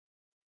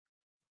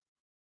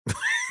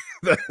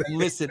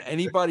 Listen,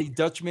 anybody,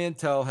 Dutch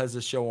Mantel has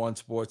a show on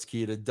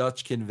Sportskeeda.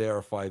 Dutch can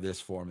verify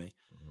this for me.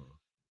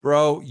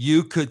 Bro,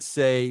 you could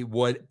say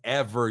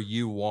whatever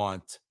you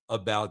want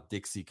about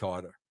Dixie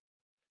Carter.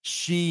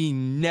 She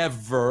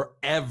never,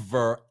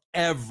 ever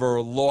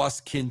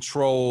lost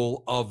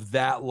control of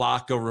that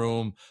locker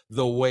room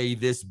the way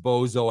this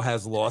bozo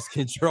has lost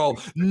control.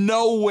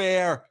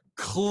 Nowhere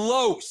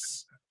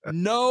close.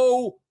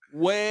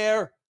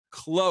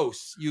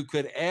 You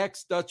could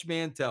ask Dutch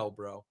Mantel,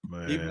 bro.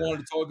 People want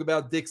to talk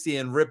about Dixie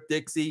and Rip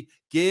Dixie.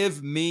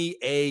 Give me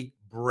a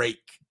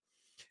break.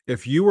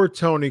 If you were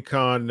Tony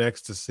Khan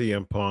next to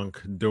CM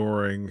Punk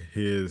during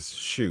his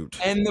shoot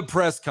and the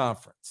press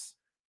conference,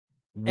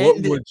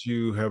 what would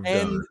you have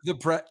done? The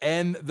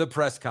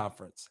press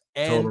conference.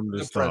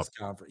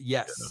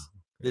 Yes.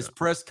 This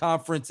press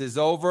conference is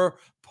over.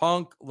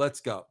 Punk, let's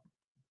go.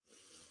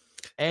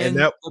 And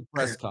the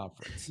press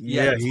conference. He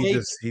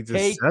just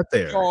sat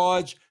there.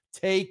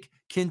 Take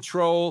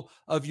control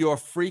of your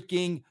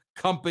freaking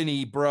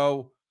company,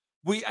 bro.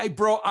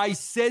 Bro, I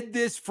said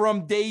this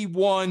from day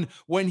one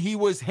when he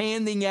was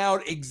handing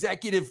out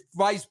executive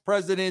vice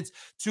presidents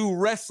to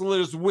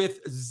wrestlers with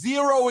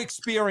zero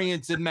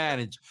experience in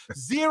manage,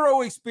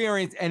 zero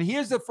experience. And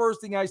here's the first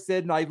thing I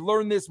said, and I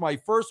learned this my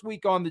first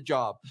week on the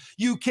job.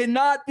 You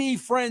cannot be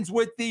friends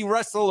with the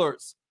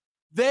wrestlers.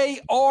 They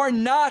are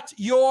not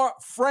your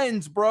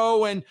friends,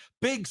 bro. And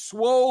Big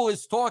Swole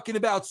is talking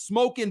about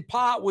smoking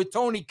pot with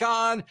Tony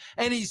Khan,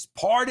 and he's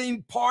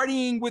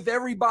partying with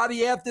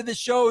everybody after the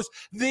shows.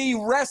 The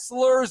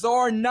wrestlers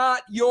are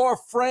not your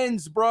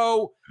friends,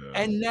 bro. Yeah.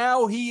 And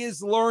now he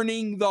is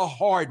learning the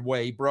hard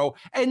way, bro.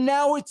 And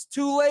now it's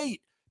too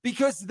late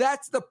because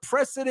that's the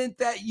precedent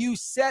that you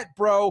set,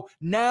 bro.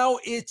 Now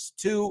it's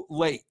too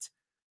late.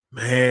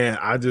 Man,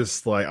 I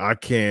just don't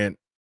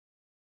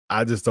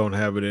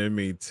have it in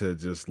me to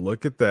just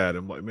look at that.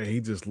 I'm like, man,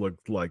 he just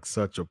looked like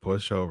such a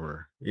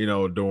pushover,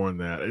 during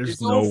that. There's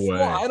no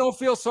way. I don't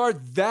feel sorry.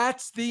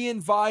 That's the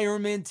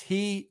environment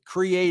he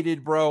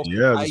created, bro.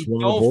 Yeah, just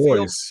one of the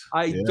boys.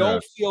 I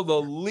don't feel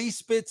the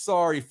least bit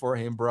sorry for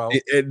him, bro.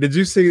 Did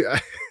you see,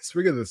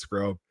 speaking of the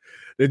scrub,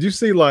 did you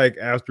see like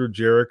after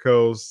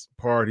Jericho's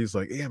part, he's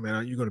like, yeah,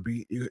 man, you're gonna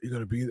be,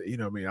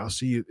 I'll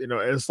see you, and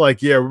it's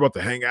like, yeah, we're about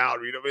to hang out,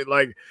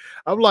 like,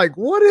 I'm like,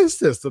 what is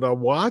this that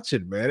I'm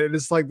watching, man? And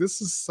it's like, this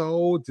is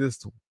so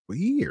just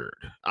weird.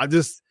 And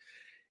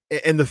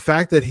the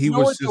fact that he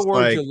was just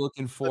like, you're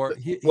looking for.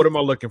 What am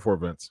I looking for,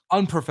 Vince?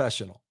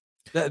 Unprofessional.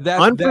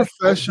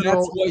 Unprofessional.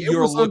 That's what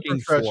you're looking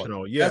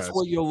for. Yes. That's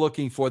what you're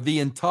looking for.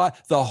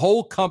 The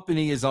whole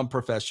company is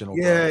unprofessional.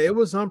 Yeah, bro. it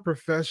was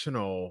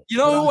unprofessional. You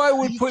know who I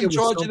would put in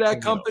charge of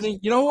that company?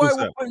 You know who I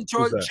would put in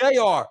charge?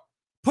 JR.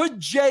 Put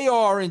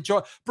JR in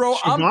charge, bro.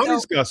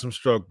 Shivani's got some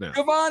stroke now.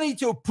 Shivani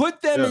too.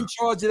 Put them in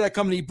charge of that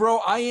company, bro.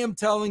 I am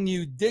telling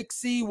you,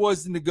 Dixie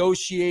was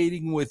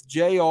negotiating with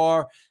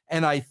JR,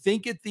 and I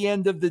think at the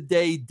end of the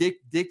day,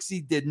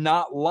 Dixie did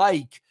not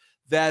like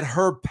that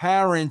her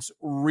parents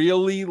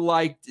really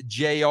liked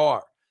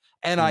JR.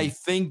 And I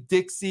think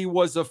Dixie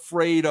was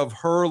afraid of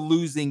her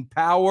losing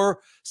power,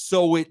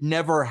 so it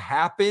never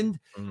happened.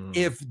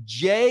 If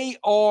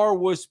JR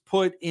was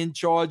put in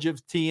charge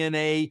of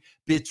TNA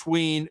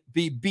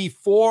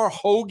before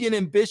Hogan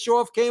and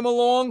Bischoff came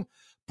along,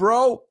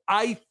 bro,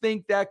 I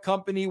think that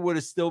company would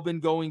have still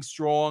been going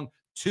strong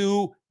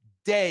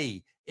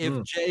today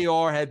if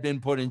JR had been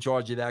put in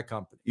charge of that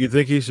company. You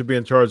think he should be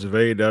in charge of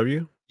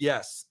AEW?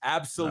 Yes,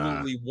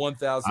 absolutely,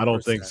 1,000%. I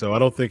don't think so. I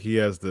don't think he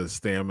has the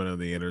stamina and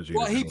the energy.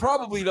 Well, he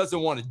probably doesn't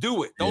want to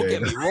do it. Don't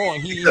get me wrong.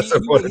 He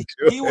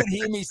would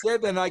hear me say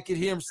that, and I could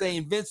hear him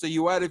saying, "Vince, are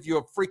you out of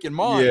your freaking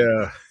mind?"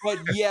 Yeah.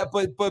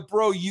 But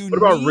bro, what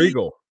about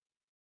Regal?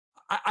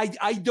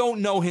 I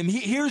don't know him.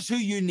 Here's who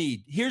you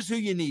need. Here's who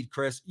you need,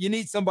 Chris. You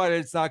need somebody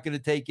that's not going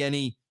to take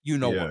any.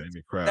 What?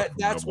 Any crap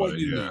that's what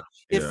you need.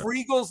 If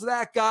Regal's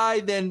that guy,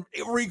 then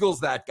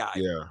Regal's that guy.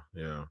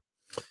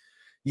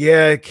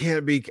 Yeah, it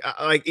can't be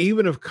like,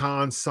 even if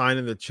Khan's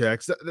signing the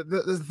checks.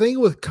 The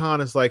thing with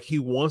Khan is like, he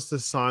wants to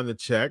sign the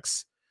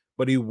checks,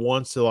 but he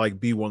wants to like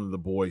be one of the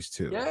boys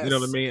too. You know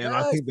what I mean? And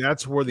I think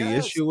that's where the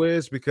issue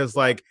is, because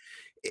like,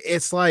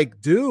 it's like,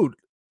 dude,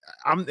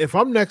 if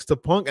I'm next to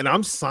Punk and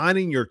I'm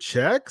signing your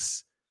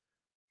checks,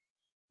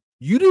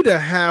 you need to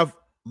have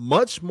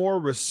much more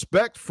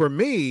respect for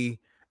me.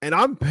 And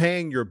I'm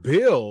paying your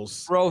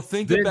bills, bro.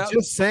 Think about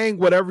just saying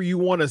whatever you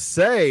want to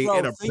say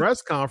in a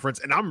press conference,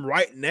 and I'm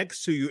right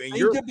next to you, and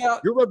you're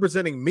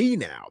representing me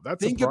now.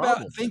 That's a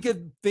problem.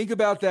 Think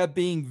about that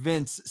being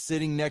Vince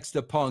sitting next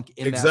to Punk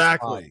in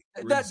exactly.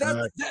 That's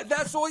all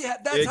you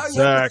have. That's how you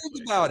have to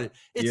think about it.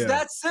 It's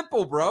that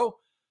simple, bro.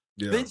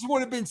 Yeah. Vince would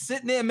have been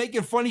sitting there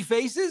making funny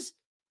faces.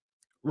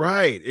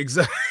 Right.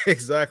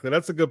 Exactly.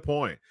 That's a good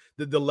point.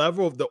 The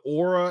level of the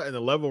aura and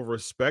the level of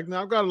respect.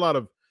 Now, I've got a lot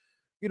of,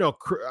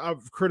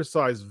 I've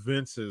criticized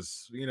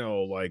Vince's,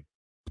 like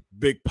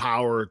big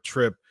power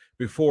trip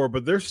before,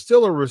 but there's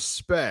still a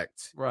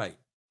respect, right,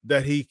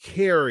 that he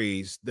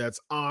carries that's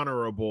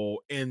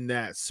honorable in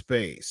that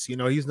space.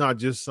 He's not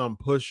just some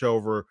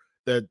pushover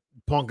that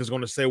Punk is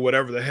going to say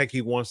whatever the heck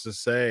he wants to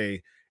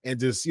say and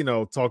just,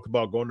 talk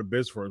about going to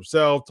biz for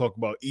himself, talk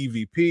about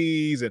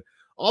EVPs and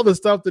all the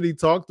stuff that he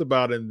talked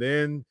about, and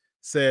then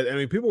said, I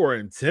mean, people were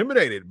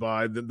intimidated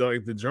by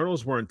the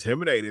journalists were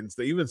intimidated. And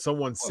so even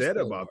someone said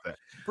about that,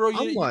 bro.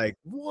 I'm like,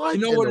 what?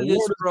 You know what it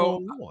is,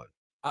 bro?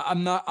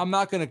 I'm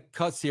not going to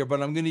cuss here,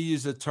 but I'm going to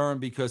use a term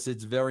because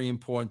it's very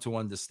important to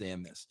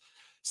understand this.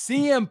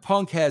 CM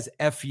Punk has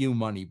FU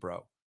money,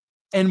 bro.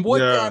 And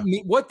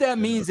what that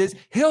means is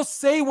he'll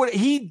say what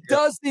he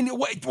doesn't.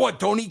 What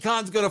Tony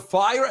Khan's going to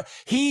fire?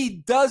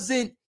 He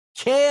doesn't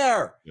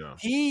care.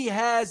 He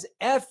has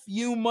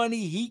FU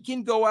money. He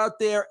can go out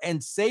there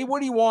and say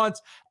what he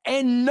wants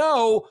and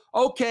know,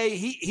 okay,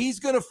 he's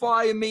going to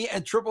fire me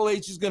and Triple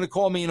H is going to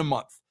call me in a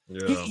month.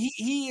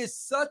 He is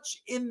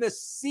such in the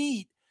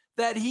seat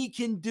that he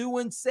can do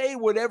and say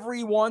whatever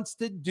he wants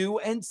to do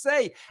and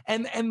say.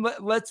 And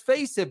let's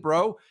face it,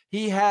 bro,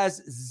 he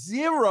has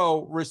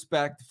zero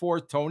respect for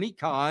Tony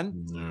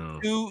Khan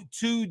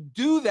to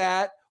do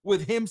that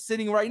with him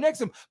sitting right next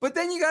to him. But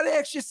then you got to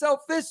ask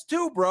yourself this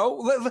too, bro.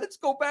 Let's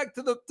go back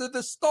to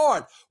the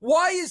start.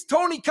 Why is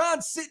Tony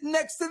Khan sitting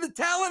next to the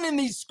talent in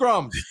these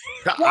scrums?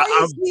 Why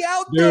is he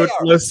out there?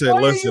 Listen,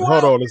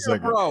 hold on a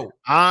second. Bro?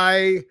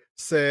 I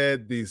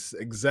said this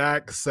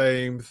exact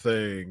same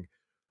thing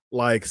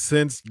like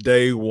since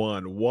day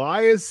one.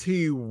 Why is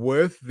he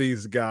with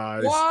these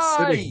guys?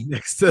 Why?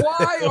 Next to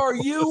Why are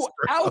you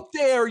out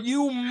there,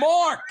 you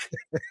mark?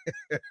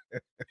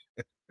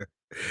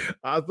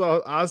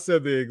 I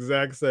said the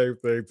exact same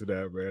thing to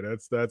that, man.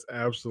 That's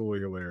absolutely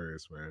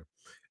hilarious, man.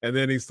 And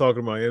then he's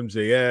talking about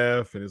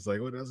MJF, and it's like,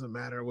 well, it doesn't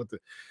matter what the.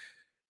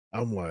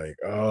 I'm like,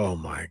 oh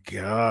my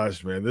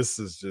gosh, man, this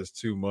is just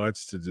too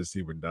much to just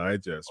even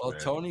digest. Well,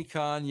 man. Tony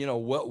Khan,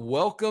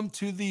 welcome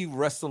to the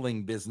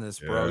wrestling business,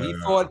 bro. Yeah. He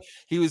thought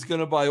he was going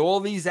to buy all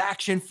these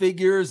action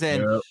figures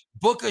and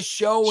book a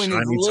show in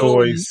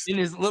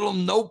his little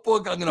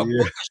notebook. I'm going to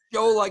book a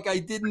show like I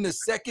did in the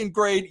second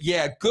grade.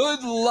 Yeah,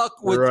 good luck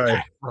with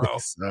that, bro.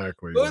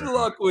 Exactly. Good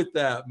luck with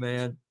that,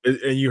 man.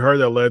 And you heard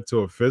that led to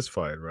a fist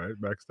fight, right,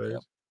 backstage?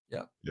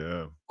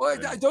 Yeah. Well,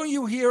 don't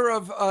you hear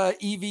of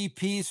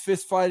EVPs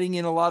fist fighting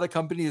in a lot of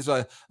companies?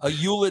 A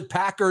Hewlett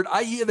Packard,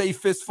 I hear they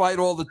fist fight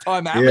all the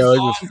time.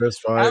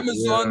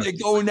 Amazon, they're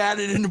going at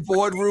it in the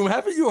boardroom.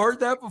 Haven't you heard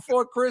that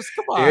before, Chris?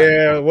 Come on.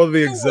 Yeah, one of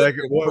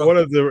the one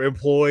of the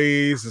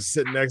employees is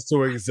sitting next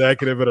to an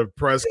executive at a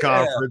press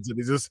conference, and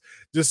he's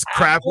just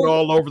crapping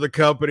all over the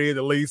company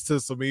that leads to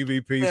some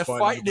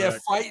EVPs. They're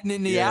fighting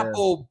in the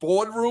Apple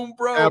boardroom,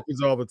 bro.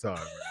 Happens all the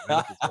time,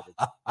 man.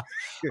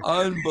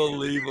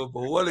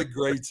 Unbelievable. What a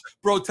great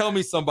bro. Tell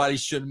me somebody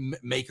should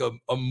make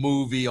a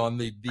movie on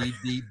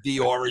the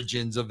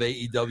origins of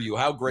AEW.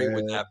 How great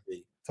would that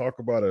be? Talk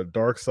about a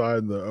dark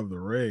side of the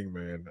ring,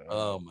 man.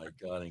 Oh my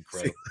God,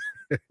 incredible.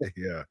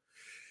 Yeah.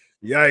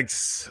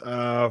 Yikes.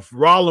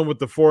 Rollin with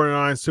the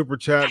 49 super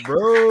chat,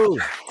 bro.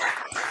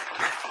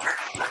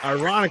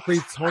 Ironically,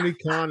 Tony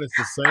Khan is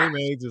the same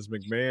age as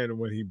McMahon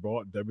when he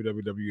bought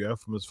WWF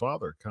from his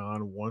father.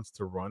 Khan wants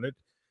to run it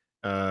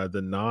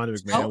the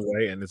non-McMahon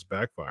way, and it's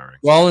backfiring.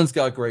 Rollin's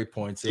got great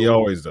points. He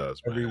always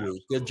does, every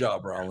week. Good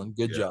job, Rollin.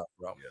 Good job,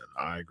 Rollin.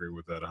 Yeah, I agree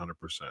with that 100%,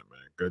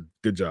 man.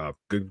 Good job.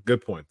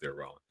 Good point there,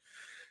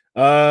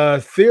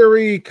 Rollin.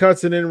 Theory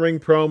cuts an in-ring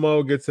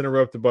promo, gets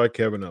interrupted by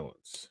Kevin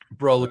Owens.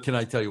 Bro, can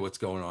I tell you what's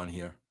going on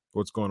here?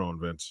 What's going on,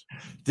 Vince?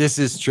 This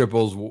is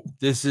Triple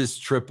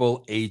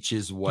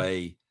H's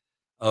way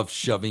of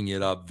shoving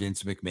it up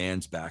Vince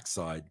McMahon's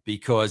backside,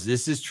 because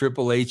this is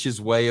Triple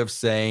H's way of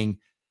saying,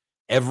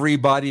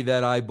 everybody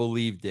that I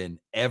believed in,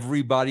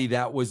 everybody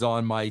that was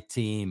on my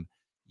team,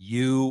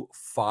 you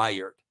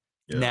fired.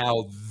 Yeah.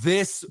 Now,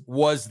 this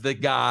was the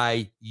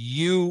guy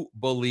you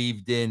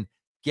believed in.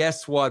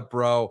 Guess what,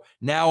 bro?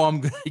 Now I'm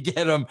going to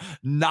get him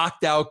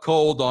knocked out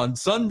cold on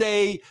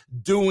Sunday,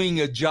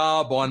 doing a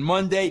job on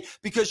Monday,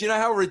 because you know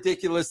how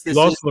ridiculous this is.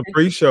 Lost the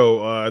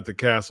pre-show at the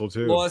Castle,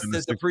 too. Lost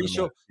at the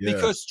pre-show. Yeah.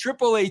 Because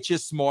Triple H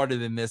is smarter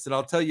than this, and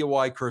I'll tell you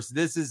why, Chris.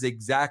 This is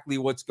exactly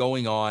what's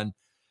going on.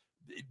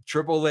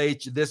 Triple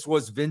H, this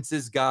was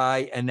Vince's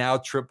guy, and now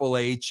Triple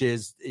H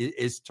is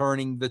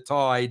turning the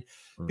tide.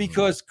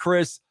 Because,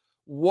 Chris,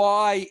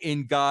 why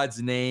in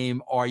God's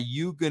name are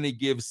you going to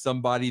give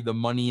somebody the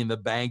Money in the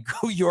Bank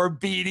who you're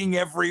beating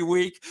every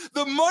week?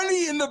 The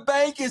Money in the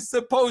Bank is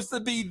supposed to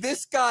be,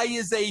 this guy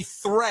is a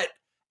threat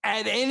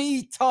at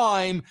any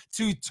time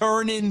to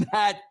turn in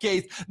that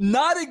case,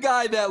 not a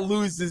guy that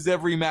loses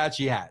every match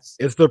he has.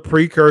 It's the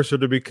precursor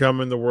to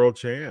becoming the world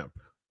champ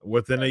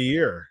within a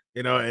year.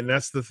 And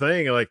that's the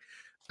thing. Like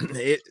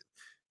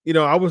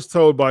I was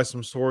told by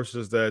some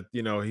sources that,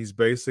 he's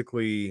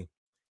basically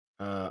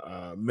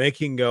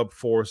making up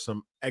for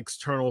some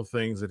external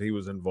things that he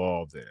was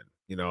involved in,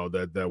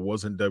 that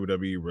wasn't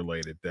WWE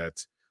related,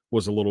 that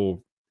was a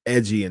little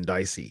edgy and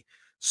dicey.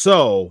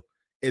 So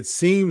it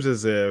seems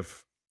as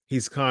if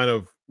he's kind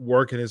of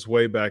working his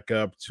way back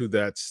up to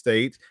that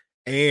state.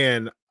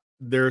 And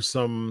there's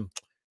some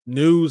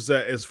news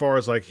that as far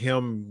as like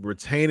him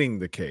retaining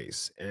the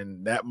case,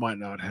 and that might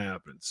not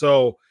happen.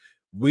 So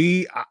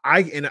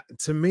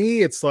to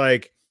me, it's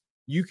like,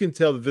 you can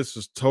tell that this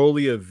was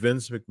totally a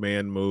Vince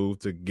McMahon move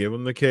to give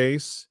him the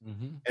case.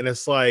 Mm-hmm. And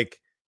it's like,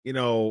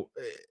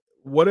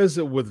 what is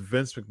it with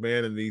Vince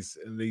McMahon and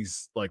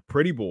these like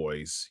pretty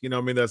boys,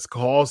 that's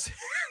causes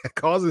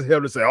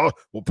him to say, oh,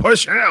 we'll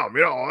push him,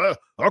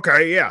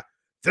 okay, yeah,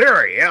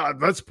 Theory, yeah,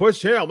 let's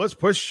push him, let's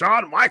push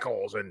Shawn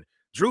Michaels and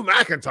Drew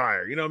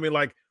McIntyre,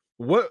 like,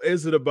 what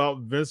is it about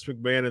Vince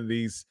McMahon and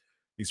these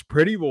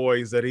pretty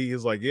boys that he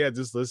is like, yeah,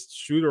 just let's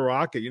shoot a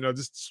rocket,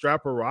 just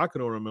strap a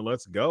rocket on him and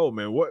let's go,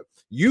 man. What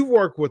you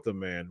work with them,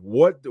 man?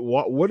 Why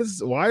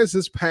is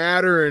this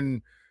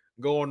pattern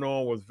going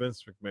on with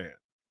Vince McMahon?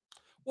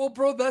 Well,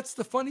 bro, that's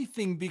the funny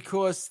thing,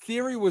 because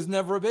Theory was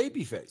never a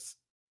babyface.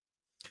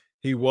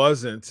 He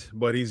wasn't,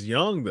 but he's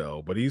young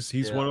though. But he's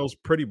one of those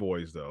pretty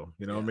boys though.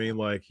 What I mean?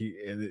 Like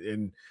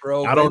and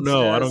bro, I don't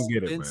know. I don't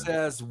get it. Vince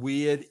has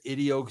weird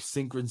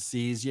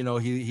idiosyncrasies.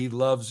 He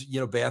loves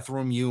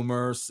bathroom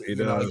humor. He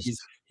does.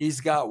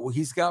 He's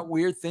got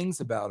weird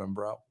things about him,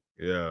 bro.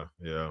 Yeah.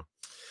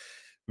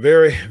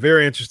 Very,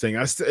 very interesting.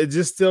 It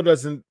just still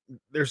doesn't.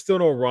 There's still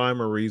no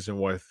rhyme or reason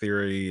why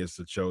Theory is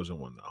the chosen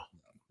one, though.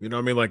 You know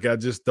what I mean? Like I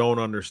just don't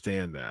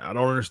understand that. I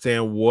don't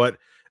understand what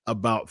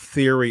about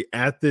Theory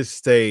at this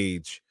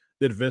stage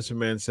did Vince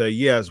McMahon say,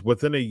 yes,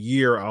 within a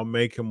year I'll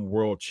make him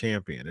world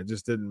champion. It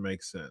just didn't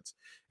make sense.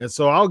 And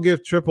so I'll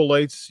give Triple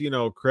H,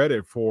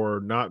 credit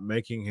for not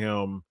making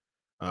him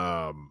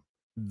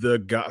the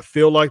guy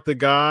feel like the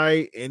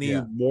guy any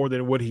more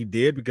than what he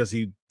did, because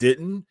he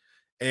didn't.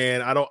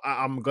 And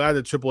I'm glad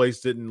that Triple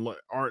H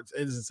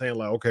isn't saying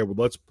like, okay, well,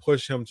 let's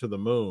push him to the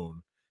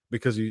moon,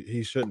 because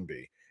he shouldn't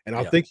be. And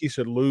I think he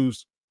should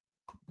lose.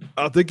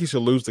 I think he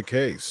should lose the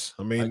case.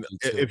 I mean,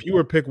 if you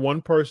were to pick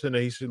one person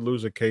that he should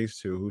lose a case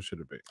to, who should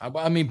it be?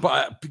 I mean,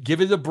 but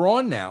give it to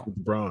Braun now.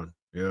 Braun,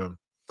 yeah.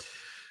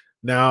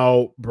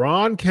 Now,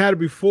 Braun had it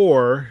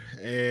before,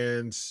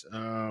 and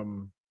I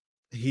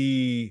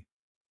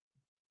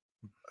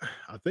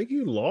think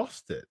he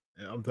lost it.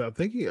 I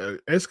think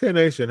SK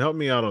Nation, help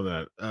me out on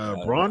that.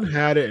 Braun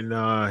had it,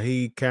 and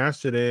he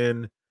cashed it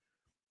in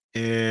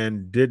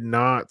and did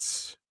not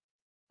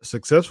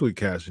successfully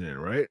cash it in,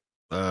 right?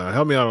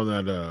 Help me out on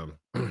that,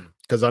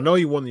 because I know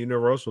he won the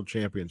Universal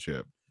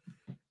Championship,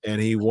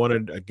 and he won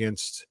it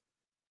against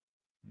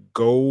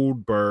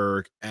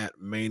Goldberg at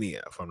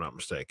Mania, if I'm not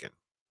mistaken.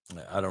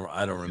 I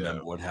don't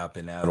remember what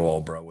happened at all,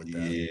 bro. With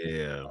that,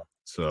 yeah.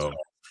 So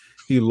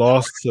he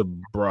lost to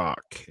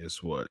Brock,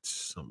 is what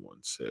someone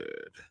said.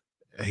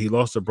 He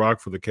lost to Brock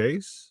for the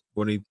case.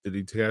 Did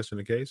he cash in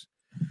the case?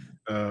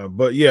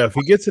 But yeah, if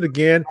he gets it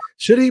again,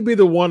 should he be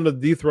the one to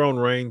dethrone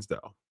Reigns,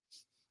 though?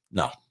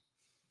 No.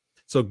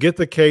 So get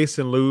the case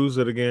and lose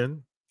it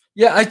again.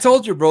 Yeah, I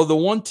told you, bro. The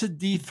one to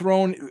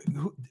dethrone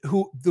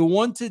the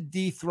one to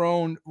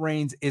dethrone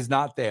Reigns is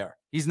not there.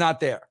 He's not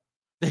there.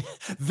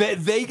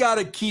 They got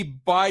to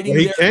keep biting.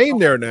 Well, he came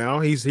there now.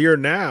 He's here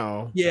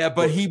now. Yeah,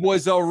 but he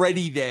was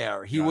already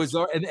there. He was,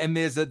 and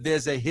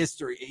there's a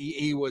history.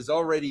 He was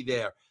already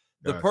there.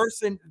 The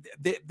person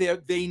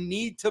they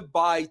need to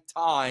buy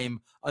time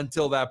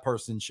until that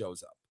person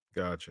shows up.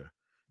 Gotcha.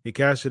 He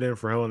cashed it in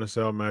for Hell in a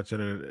Cell match,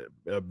 and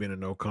it being a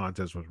no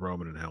contest with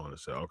Roman and Hell in a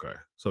Cell. Okay,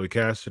 so he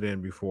cashed it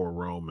in before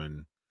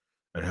Roman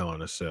at Hell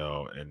in a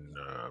Cell, and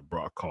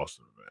Brock cost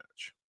him the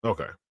match.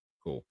 Okay,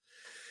 cool.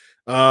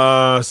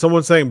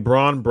 Someone saying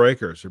Braun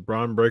Breaker. Should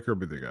Braun Breaker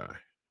be the guy?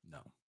 No.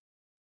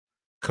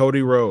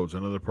 Cody Rhodes,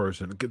 another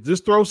person.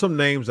 Just throw some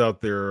names out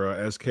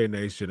there, SK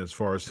Nation, as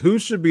far as who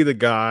should be the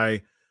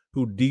guy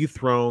who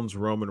dethrones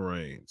Roman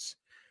Reigns.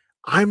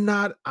 I'm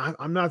not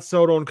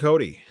sold on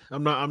Cody.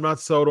 I'm not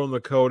sold on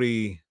the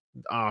Cody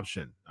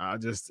option.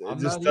 It just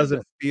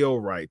doesn't feel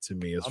right to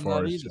me as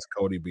far as just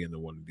Cody being the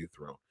one to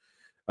dethrone.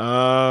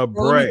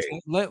 Bray.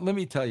 Let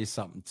me tell you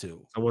something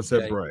too. Someone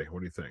said Bray. What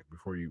do you think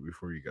before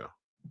you go?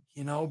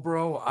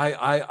 Bro,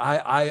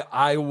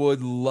 I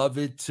would love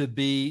it to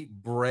be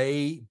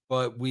Bray,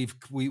 but we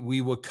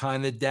were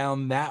kind of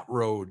down that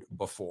road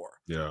before.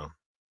 Yeah.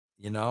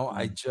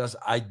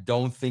 I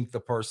don't think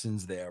the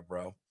person's there,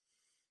 bro.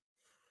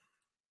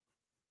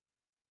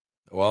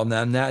 Well,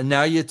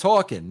 now you're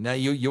talking. Now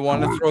you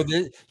want to throw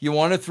this. You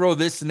want to throw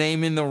this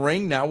name in the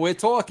ring. Now we're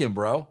talking,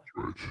 bro.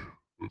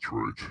 That's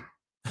right.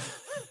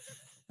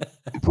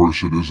 The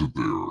person isn't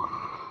there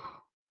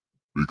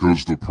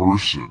because the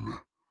person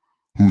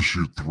who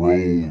should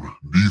dethrone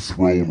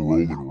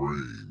Roman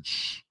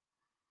Reigns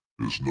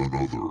is none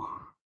other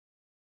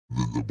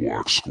than the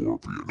Black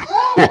Scorpion.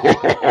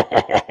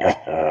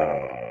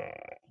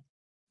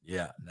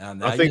 Yeah. Now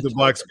I think the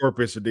Black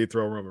Scorpion should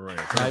dethrone Roman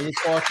Reigns. Now you're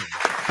talking.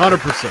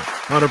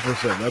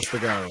 100%. That's the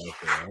guy right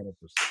there. 100%.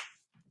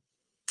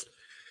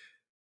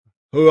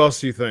 Who else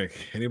do you think?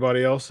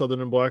 Anybody else other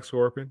than Black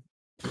Scorpion?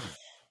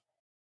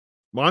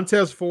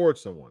 Montez Ford,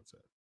 someone said.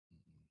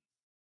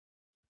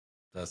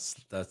 That's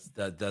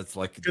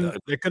like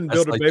they couldn't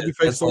build a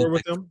babyface story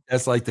with him.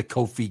 That's like the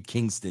Kofi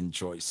Kingston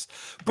choice,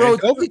 bro.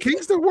 And Kofi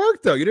Kingston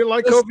worked though. You didn't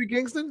like Kofi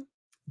Kingston?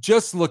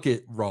 Just look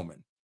at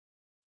Roman.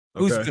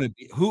 Who's going to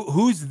be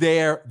who's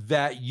there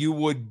that you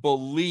would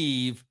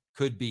believe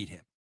could beat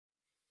him?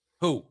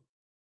 Who?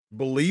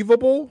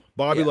 Believable?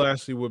 Bobby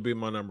Lashley would be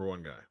my number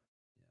one guy.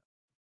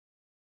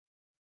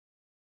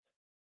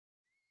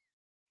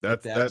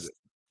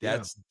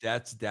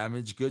 That's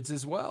damaged goods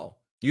as well.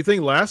 You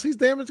think Lashley's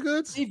damaged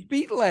goods? He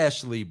beat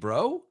Lashley,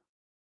 bro.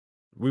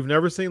 We've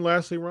never seen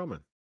Lashley Roman.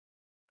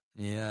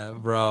 Yeah,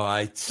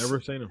 bro. Never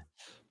seen him.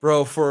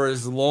 Bro, for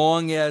as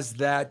long as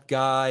that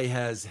guy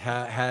has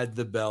had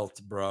the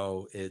belt,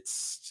 bro,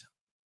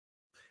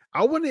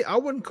 I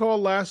wouldn't call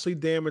Lashley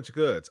damaged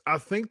goods. I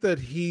think that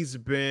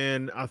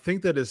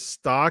his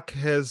stock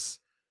has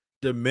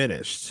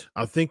diminished.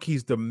 I think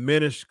he's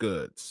diminished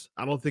goods.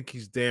 I don't think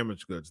he's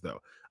damaged goods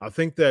though. I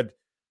think that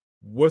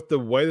with the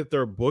way that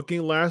they're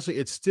booking Lashley,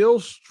 it's still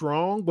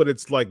strong, but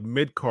it's like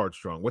mid-card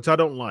strong, which I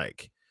don't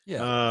like.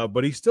 Yeah.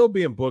 But he's still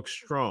being booked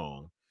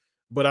strong.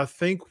 But I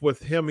think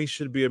with him, he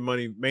should be at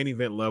main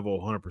event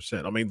level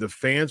 100%. I mean, the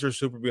fans are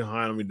super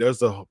behind him. He does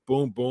the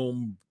boom,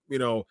 boom,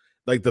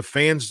 like the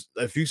fans,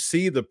 if you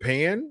see the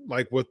pan,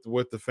 like with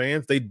the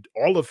fans,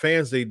 all the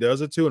fans they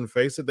does it to and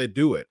face it, they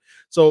do it.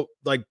 So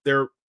like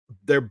they're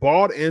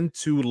bought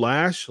into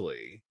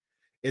Lashley.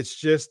 It's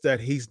just that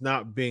he's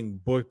not being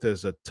booked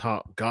as a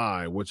top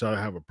guy, which I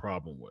have a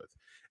problem with.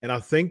 And I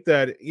think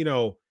that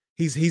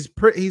he's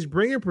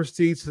bringing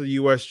prestige to the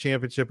U.S.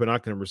 Championship, and I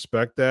can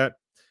respect that.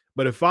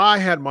 But if I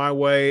had my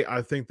way,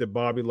 I think that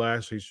Bobby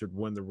Lashley should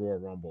win the Royal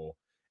Rumble,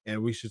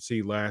 and we should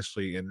see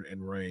Lashley and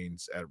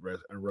Reigns at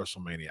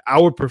WrestleMania. I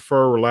would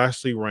prefer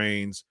Lashley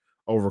Reigns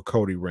over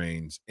Cody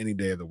Reigns any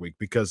day of the week,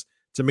 because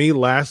to me,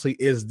 Lashley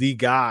is the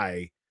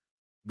guy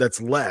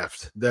that's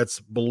left, that's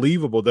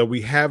believable, that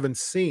we haven't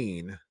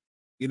seen,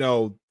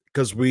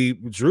 because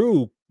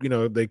Drew,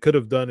 they could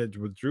have done it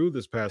with Drew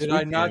this past weekend.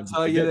 Did I not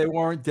tell you they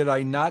weren't? Did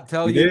I not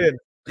tell you?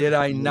 Did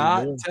I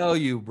not tell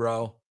you,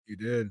 bro? You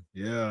did,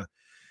 yeah.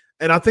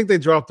 And I think they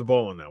dropped the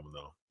ball on that one,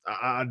 though.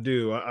 I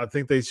do. I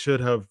think they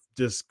should have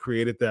just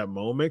created that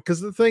moment,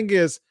 because the thing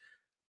is,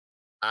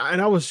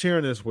 and I was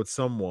sharing this with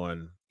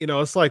someone,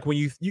 it's like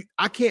when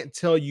I can't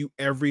tell you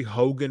every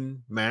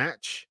Hogan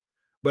match,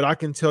 but I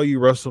can tell you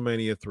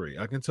WrestleMania 3.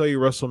 I can tell you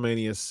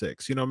WrestleMania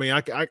 6. You know what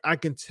I mean? I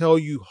can tell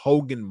you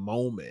Hogan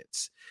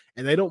moments,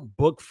 and they don't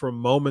book for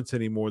moments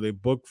anymore. They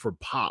book for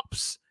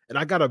pops. And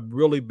I got a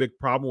really big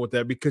problem with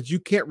that, because you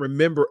can't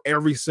remember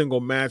every single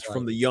match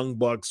from the Young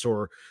Bucks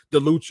or the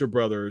Lucha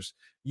Brothers.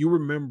 You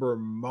remember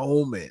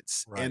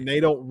moments, and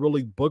they don't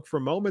really book for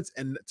moments.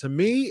 And to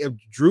me, if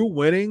Drew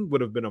winning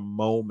would have been a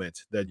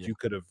moment that you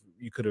could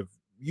have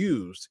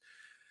used.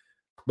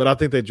 But I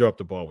think they dropped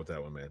the ball with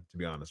that one, man, to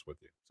be honest with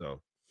you.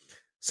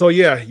 So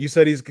yeah, you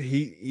said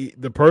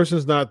the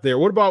person's not there.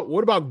 What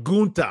about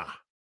Gunther?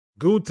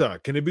 Gunther,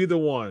 can it be the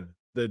one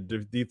that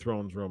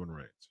dethrones Roman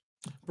Reigns?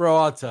 Bro,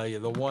 I'll tell you,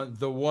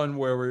 the one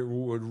where it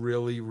would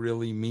really,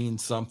 really mean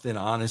something,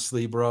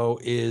 honestly, bro,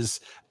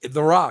 is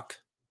The Rock.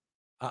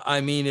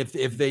 I mean, if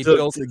they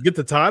built to get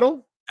the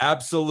title,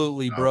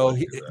 absolutely, bro.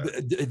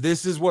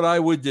 This is what I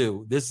would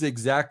do. This is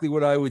exactly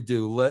what I would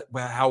do.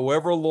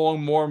 However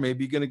long more,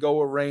 maybe you're going to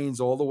go with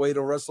Reigns all the way to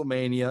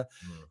WrestleMania.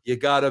 You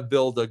got to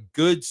build a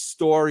good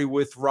story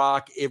with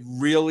Rock. It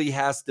really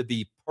has to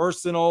be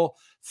personal,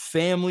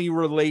 family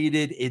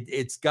related.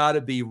 It's got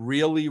to be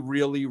really,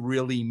 really,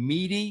 really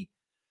meaty.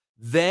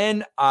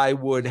 Then I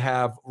would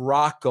have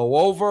Rock go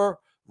over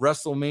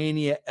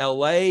WrestleMania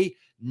LA.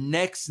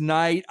 Next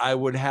night, I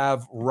would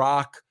have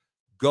Rock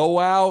go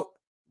out,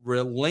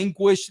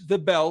 relinquish the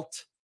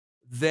belt,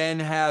 then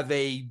have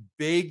a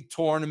big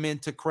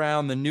tournament to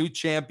crown the new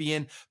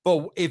champion.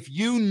 But if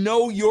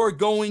you're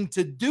going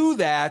to do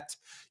that,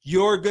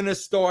 you're going to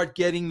start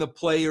getting the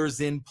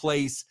players in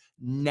place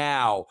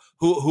now.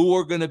 Who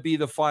are going to be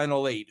the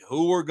final 8?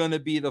 Who are going to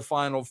be the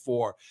final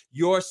 4?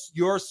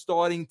 You're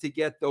starting to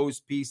get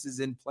those pieces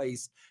in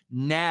place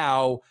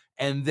now,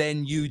 and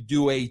then you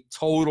do a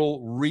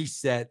total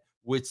reset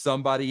with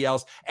somebody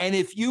else. And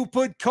if you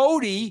put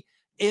Cody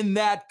in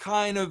that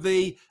kind of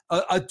a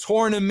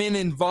tournament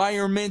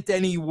environment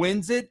and he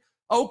wins it,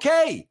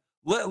 okay,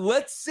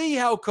 let's see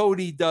how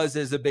Cody does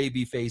as a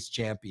babyface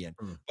champion.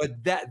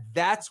 But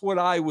that's what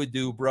I would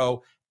do,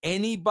 bro.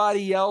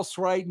 Anybody else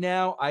right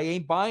now, I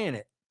ain't buying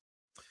it.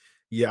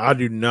 Yeah, I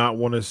do not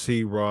want to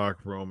see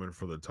Rock Roman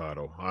for the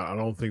title. I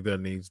don't think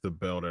that needs the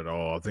belt at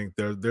all. I think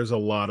there's a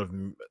lot of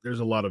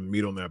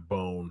meat on that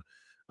bone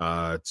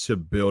to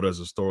build as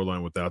a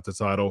storyline without the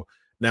title.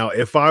 Now,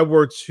 if I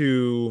were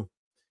to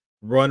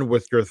run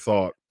with your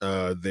thought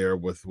there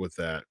with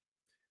that,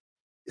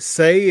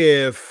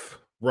 say if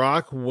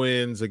Rock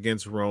wins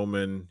against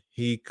Roman,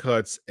 he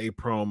cuts a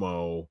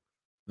promo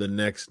the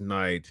next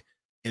night,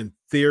 in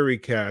theory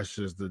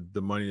cashes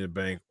the Money in the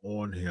Bank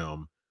on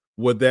him.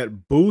 Would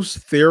that boost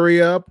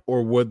Theory up,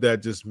 or would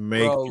that just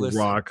make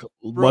Rock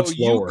much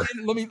lower?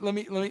 Let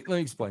me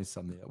explain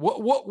something.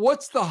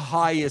 What's the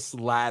highest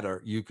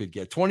ladder you could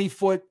get? 20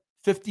 foot,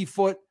 50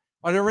 foot?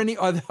 Are there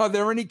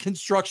any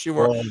construction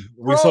work?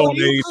 We saw in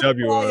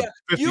AEW.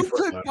 You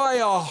could buy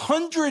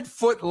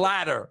 100-foot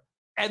ladder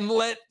and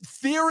let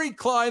Theory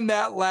climb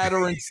that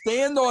ladder and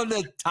stand on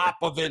the top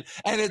of it,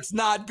 and it's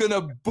not going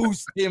to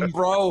boost him,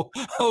 bro.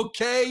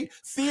 Okay?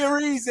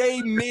 Theory's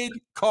a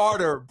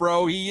mid-Carter,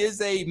 bro. He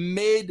is a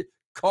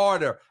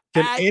mid-Carter.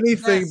 Can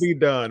anything be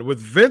done with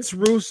Vince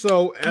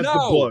Russo at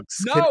the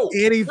books? Can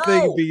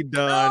anything be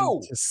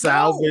done to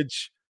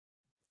salvage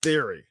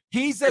Theory?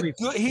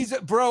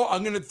 Bro,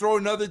 I'm going to throw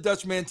another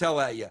Dutch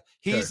Mantel at you.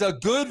 He's a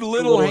good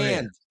little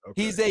hand.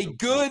 Okay. He's a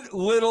good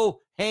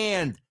little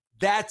hand.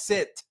 That's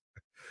it.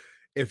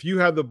 If you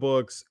had the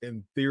books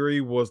and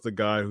Theory was the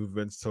guy who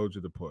Vince told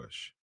you to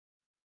push,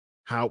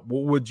 what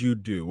would you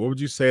do? What would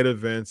you say to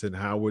Vince, and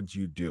how would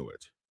you do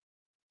it?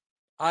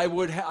 I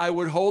would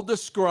hold the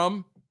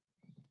scrum,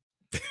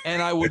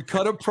 and I would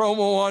cut a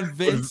promo on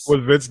Vince.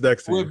 With Vince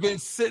next to you. With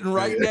Vince sitting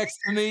right next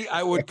to me.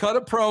 I would cut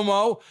a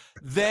promo.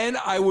 Then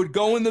I would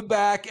go in the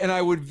back, and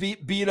I would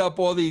beat up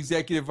all the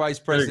executive vice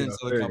presidents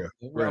of the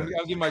company.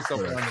 I'll give myself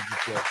a round of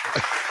applause.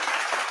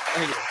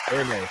 Thank you.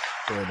 Very nice.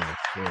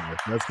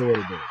 That's the way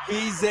to do it.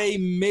 He's a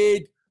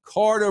mid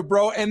Carter,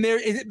 bro. And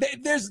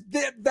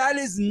that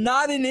is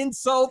not an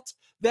insult.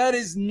 That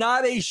is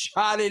not a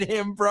shot at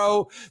him,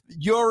 bro.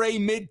 You're a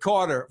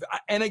mid-Carter.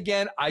 And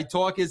again, I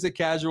talk as a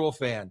casual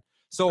fan.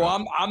 So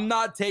I'm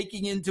not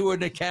taking into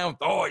an account,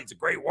 oh, he's a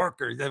great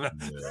worker. Yeah.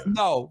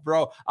 No,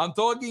 bro. I'm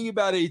talking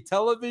about a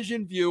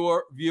television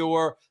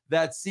viewer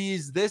that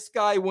sees this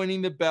guy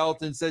winning the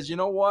belt and says, you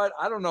know what?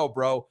 I don't know,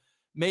 bro.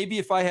 Maybe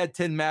if I had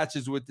 10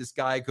 matches with this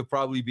guy, I could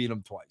probably beat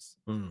him twice.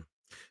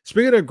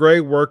 Speaking of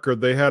great worker,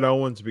 they had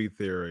Owens beat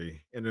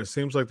Theory, and it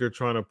seems like they're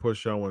trying to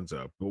push Owens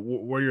up. But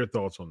what are your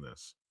thoughts on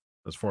this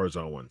as far as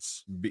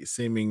Owens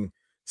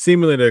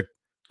seemingly to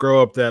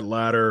grow up that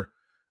ladder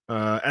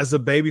as a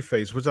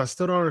babyface, which I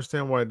still don't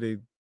understand why they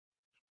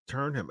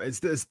turn him.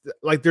 It's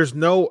like there's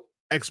no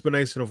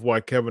explanation of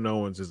why Kevin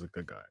Owens is a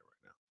good guy right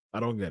now. I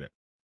don't get it.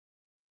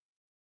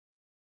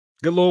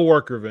 Good little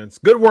worker, Vince.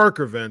 Good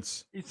worker,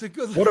 Vince.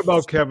 What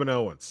about Kevin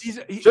Owens?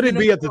 Should he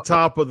be at the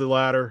top of the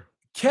ladder?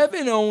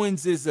 Kevin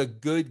Owens is a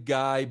good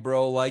guy,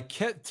 bro. Like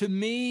to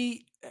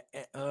me,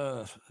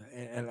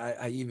 and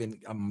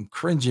I'm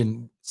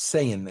cringing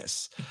saying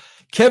this.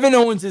 Kevin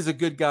Owens is a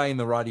good guy in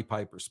the Roddy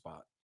Piper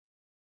spot.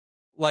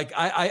 Like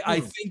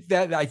I think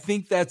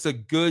that's a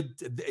good.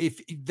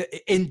 If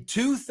in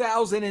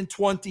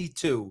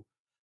 2022,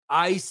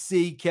 I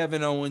see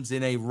Kevin Owens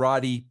in a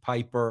Roddy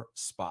Piper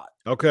spot.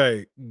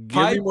 Okay,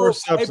 give me more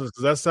substance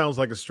because that sounds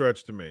like a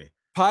stretch to me.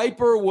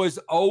 Piper was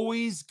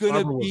always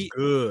going to be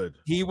good.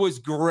 He was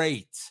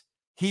great.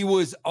 He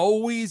was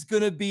always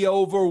going to be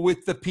over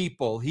with the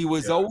people. He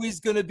was always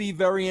going to be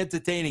very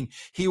entertaining.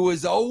 He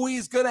was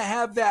always going to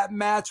have that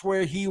match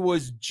where he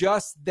was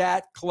just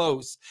that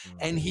close.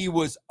 And he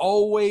was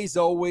always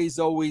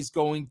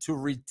going to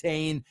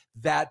retain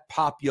that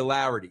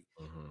popularity.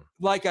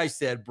 Like I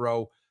said,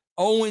 bro,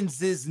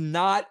 Owens is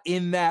not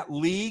in that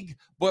league.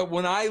 But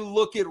when I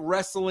look at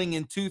wrestling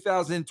in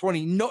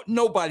 2020,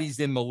 nobody's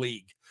in the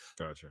league.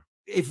 Gotcha.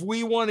 If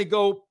we want to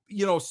go,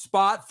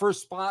 spot for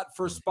spot,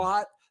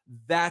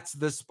 that's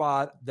the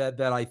spot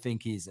that I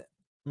think he's in.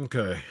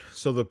 Okay.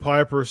 So the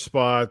Piper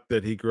spot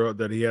that he grew up,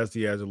 that he has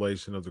the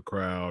adulation of the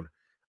crowd.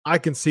 I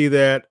can see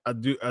that.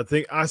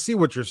 I see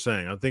what you're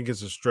saying. I think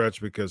it's a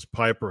stretch because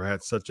Piper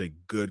had such a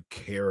good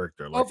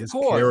character. Like of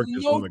course,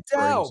 no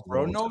doubt,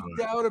 bro. No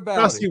doubt about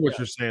it. I see what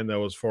you're saying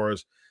though, as far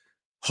as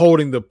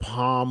holding the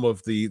palm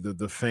of the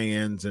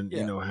fans and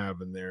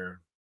having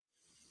their.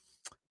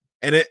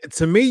 And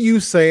to me, you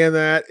saying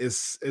that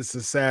it's a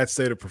sad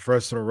state of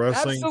professional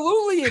wrestling.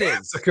 Absolutely, it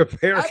is. To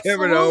compare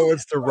Kevin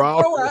Owens to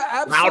Roddy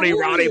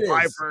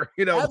Piper,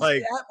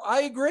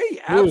 I agree.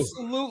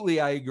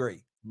 Absolutely, I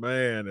agree.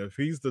 Man, if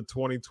he's the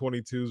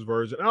 2022's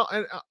version,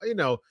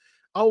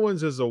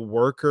 Owens is a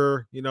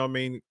worker.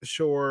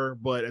 Sure,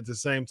 but at the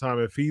same time,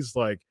 if he's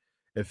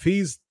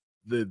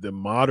the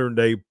modern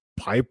day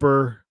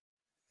Piper,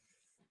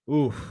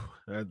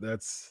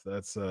 that's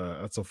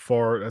a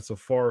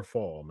far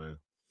fall, man.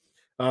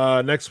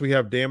 Next, we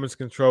have Damage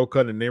Control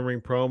cutting an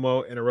in-ring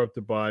promo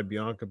interrupted by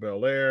Bianca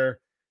Belair.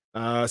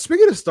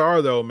 Speaking of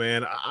star, though,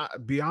 man,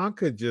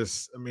 Bianca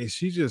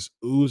she just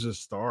oozes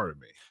star to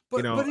me.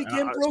 But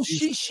again, bro,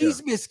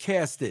 she's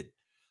miscasted.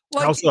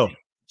 Like, how so?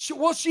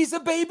 She's a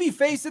baby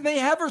face, and they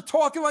have her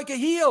talking like a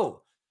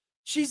heel.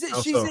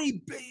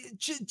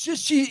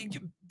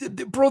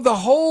 Bro, the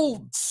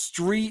whole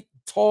street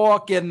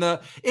talk and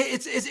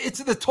it's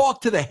the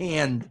talk to the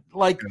hand,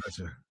 like.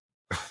 Gotcha.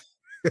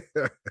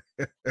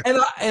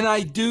 and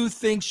I do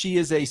think she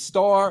is a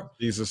star.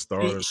 She's a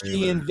star.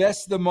 She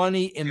invests the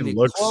money in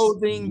the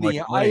clothing.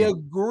 I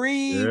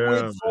agree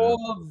with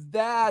all of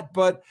that,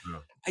 but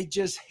I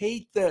just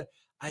hate the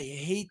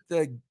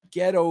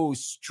ghetto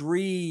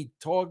street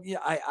talk.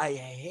 I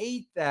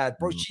hate that,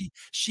 bro.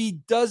 She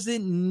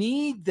doesn't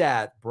need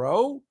that,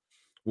 bro.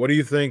 What do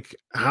you think?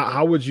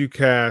 How would you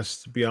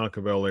cast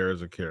Bianca Belair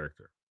as a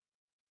character?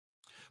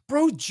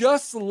 Bro,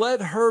 just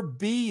let her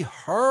be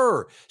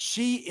her.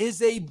 She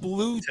is a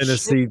blue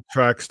Tennessee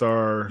track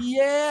star.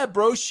 Yeah,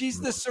 bro.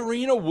 She's the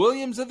Serena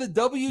Williams of the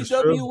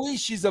WWE.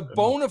 She's a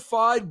bona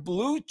fide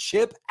blue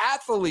chip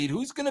athlete.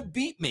 Who's going to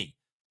beat me?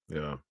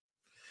 Yeah.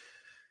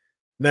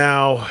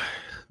 Now,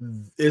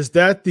 is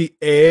that the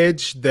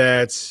edge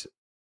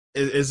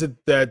is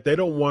it that they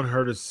don't want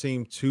her to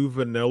seem too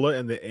vanilla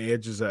and the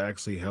edge is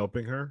actually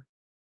helping her?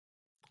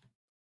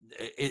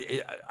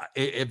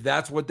 If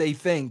that's what they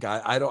think,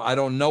 I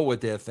don't know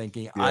what they're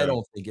thinking. Yeah. I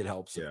don't think it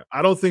helps. Yeah,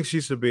 I don't think she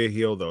should be a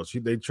heel though.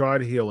 They tried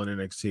to heel in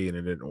NXT and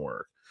it didn't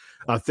work.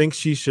 I think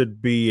she should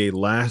be a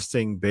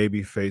lasting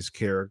babyface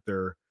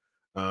character.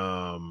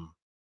 And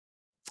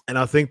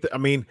I think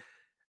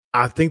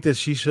that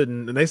she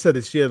shouldn't. And they said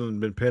that she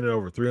hasn't been pinned in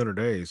over 300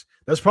 days.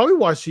 That's probably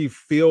why she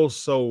feels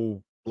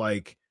so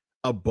like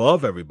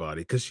above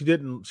everybody, because she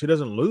doesn't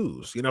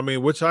lose.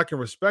 Which I can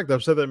respect.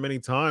 I've said that many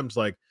times.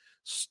 Like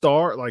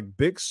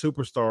big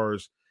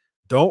superstars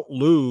don't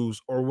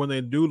lose, or when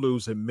they do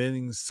lose, it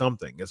means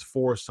something. It's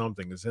for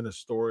something. It's in a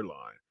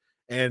storyline.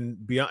 And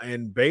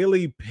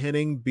Bayley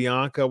pinning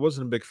Bianca, I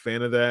wasn't a big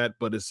fan of that,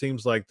 but it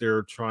seems like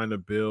they're trying to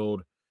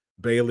build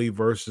Bailey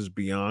versus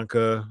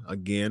Bianca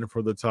again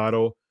for the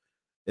title.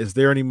 Is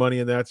there any money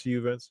in that to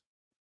you, Vince?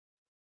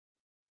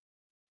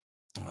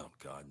 Oh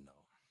God, no.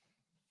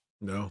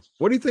 No.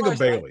 What do you think of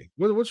Bailey?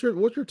 What's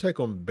your take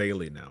on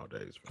Bailey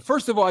nowadays?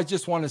 First of all, I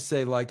just want to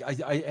say, like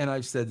and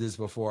I've said this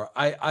before.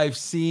 I've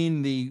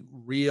seen the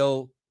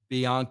real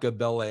Bianca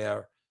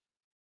Belair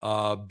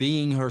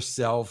being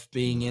herself,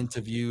 being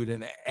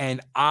interviewed,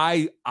 and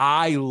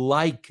I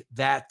like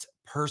that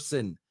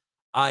person.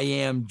 I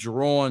am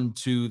drawn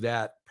to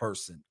that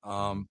person.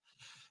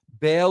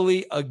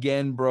 Bailey,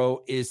 again,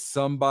 bro, is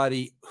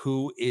somebody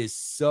who is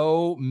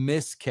so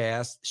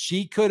miscast.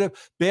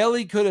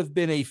 Bailey could have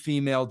been a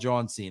female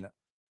John Cena.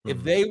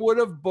 If they would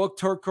have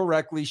booked her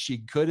correctly, she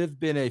could have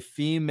been a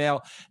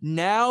female.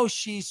 Now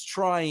she's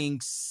trying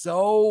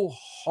so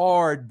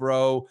hard,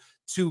 bro,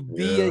 to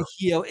be a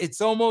heel. It's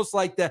almost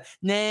like the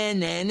nah. I'm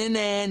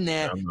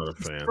not a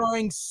She's fan.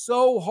 trying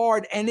so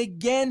hard. And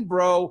again,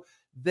 bro,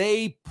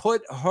 they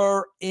put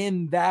her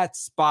in that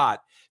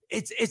spot.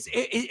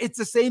 It's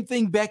the same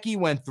thing Becky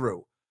went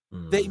through.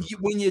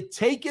 When you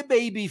take a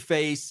baby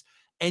face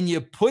and you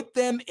put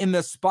them in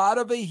the spot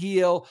of a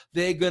heel,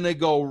 they're gonna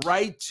go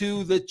right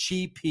to the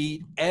cheap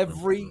heat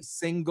every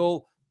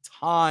single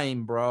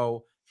time,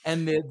 bro.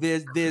 And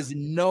there's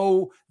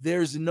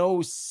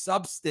no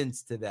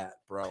substance to that,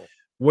 bro.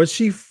 When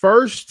she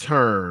first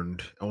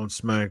turned on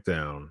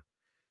SmackDown,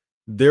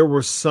 there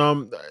was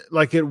some,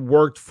 like, it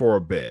worked for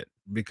a bit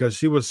because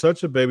she was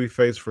such a baby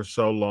face for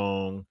so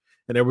long.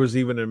 And there was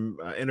even in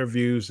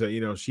interviews that,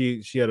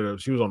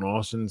 she was on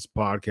Austin's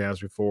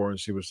podcast before, and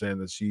she was saying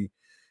that she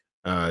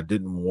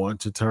didn't want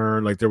to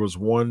turn. Like, there was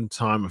one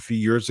time a few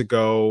years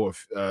ago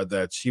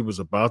that she was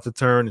about to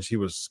turn and she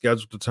was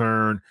scheduled to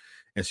turn,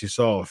 and she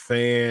saw a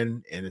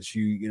fan, and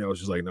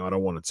she's like, no, I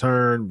don't want to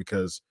turn,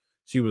 because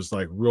she was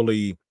like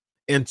really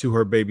into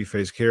her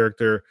babyface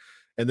character.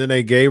 And then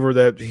they gave her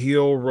that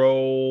heel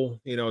role,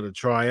 to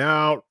try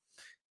out.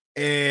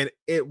 And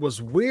it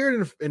was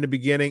weird in the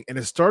beginning, and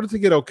it started to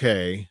get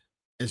okay,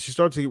 and she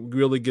started to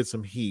really get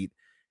some heat.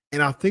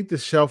 And I think the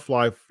shelf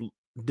life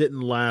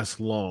didn't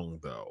last long,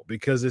 though,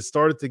 because it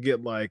started to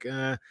get like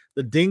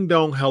the ding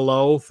dong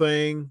hello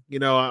thing,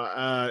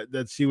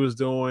 that she was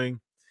doing.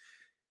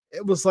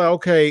 It was like,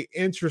 okay,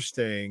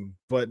 interesting,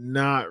 but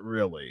not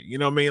really. You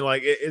know what I mean?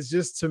 Like, it's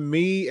just, to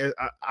me,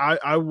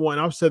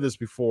 I've said this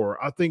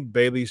before. I think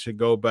Bailey should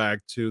go back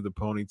to the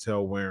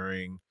ponytail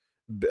wearing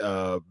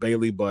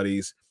Bailey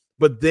buddies.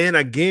 But then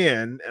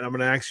again, and I'm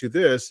going to ask you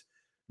this,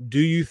 do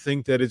you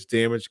think that it's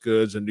damaged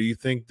goods? And do you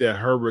think that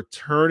her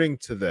returning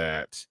to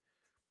that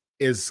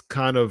is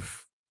kind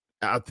of,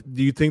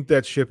 do you think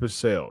that ship has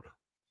sailed?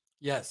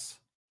 Yes.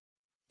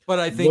 But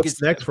I think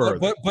What's next for her?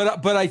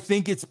 But I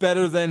think it's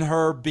better than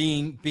her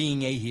being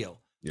a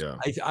heel. Yeah.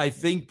 I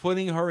think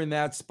putting her in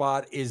that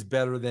spot is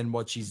better than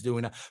what she's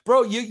doing now.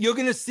 Bro, you're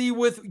gonna see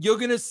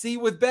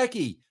with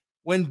Becky.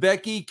 When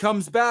Becky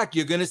comes back,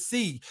 you're gonna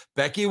see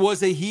Becky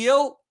was a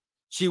heel.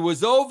 She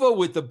was over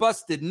with the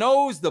busted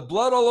nose, the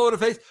blood all over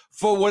the face.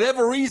 For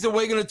whatever reason,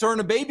 we're going to turn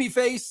a baby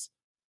face.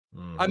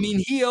 I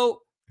mean,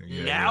 heel.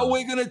 Now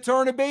we're going to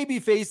turn a baby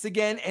face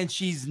again, and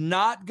she's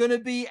not going to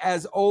be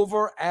as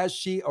over as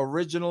she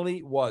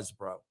originally was,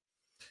 bro.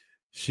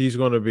 She's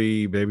going to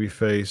be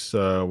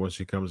babyface when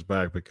she comes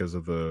back because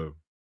of the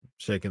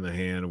shaking the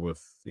hand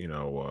with,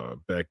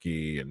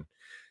 Becky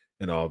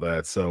and all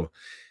that. So,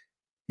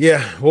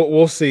 yeah,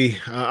 we'll see.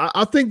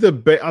 I think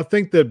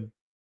that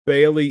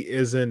Bailey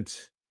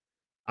isn't.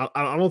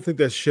 I don't think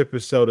that ship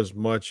is sold as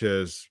much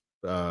as.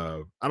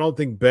 I don't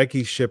think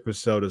Becky's ship is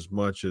sold as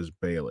much as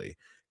Bailey,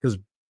 because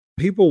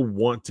people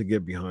want to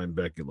get behind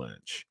Becky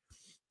Lynch,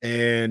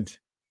 and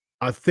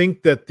I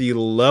think that the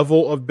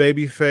level of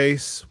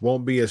babyface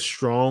won't be as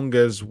strong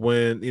as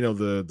when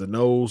the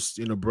nose,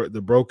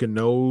 the broken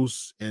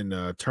nose, and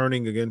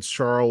turning against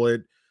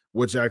Charlotte,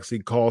 which actually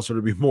caused her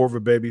to be more of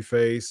a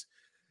babyface.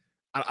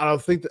 I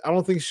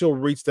don't think she'll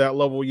reach that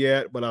level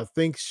yet, but I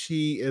think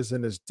she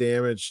isn't as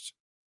damaged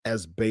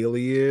as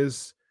Bailey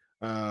is,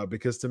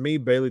 because to me,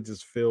 Bailey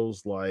just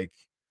feels like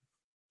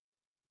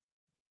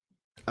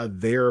a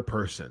there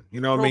person. You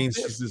know what I mean?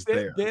 She's just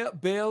there.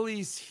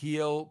 Bailey's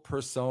heel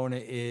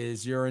persona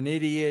is, you're an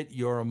idiot,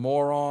 you're a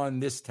moron,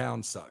 this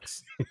town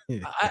sucks.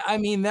 I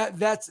mean,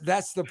 that's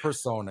the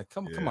persona.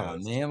 Come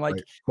on, man. Like,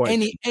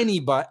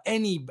 anybody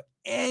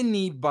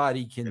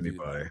can do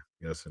that.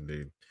 Yes,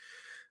 indeed.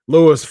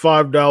 Lewis,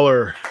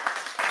 $5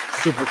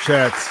 super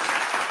chat.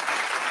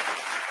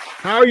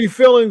 How are you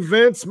feeling,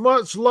 Vince?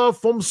 Much love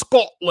from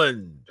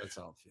Scotland. That's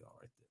how I'm feeling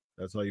right there.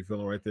 That's how you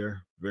feeling right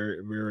there.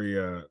 Very,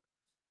 very,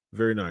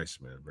 very nice,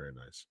 man. Very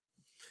nice.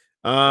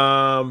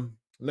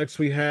 Next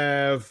we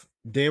have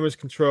Damage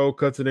Control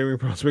cuts an in-ring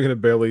promo. Speaking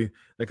of Bailey,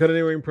 they cut an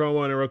in-ring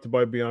promo interrupted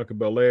by Bianca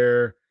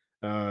Belair.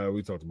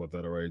 We talked about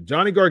that already.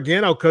 Johnny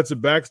Gargano cuts a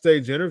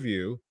backstage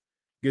interview,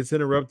 gets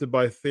interrupted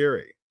by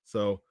Theory.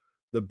 So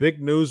the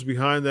big news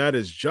behind that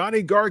is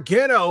Johnny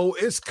Gargano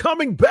is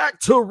coming back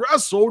to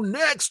wrestle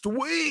next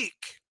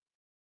week.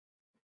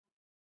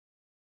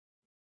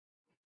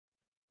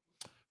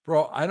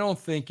 Bro, I don't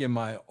think in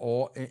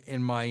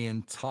my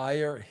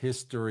entire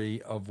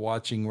history of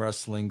watching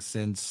wrestling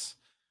since,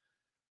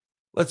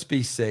 let's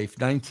be safe,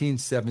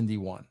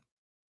 1971.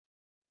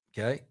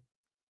 Okay.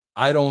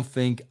 I don't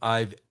think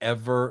I've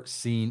ever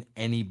seen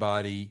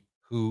anybody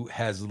who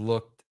has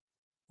looked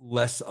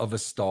less of a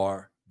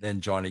star than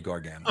Johnny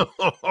Gargano.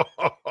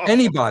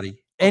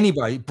 Anybody.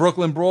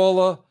 Brooklyn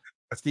Brawler,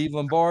 Steve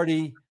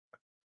Lombardi.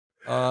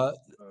 I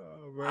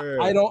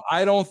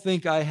don't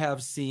think I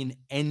have seen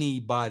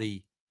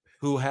anybody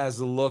who has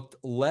looked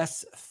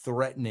less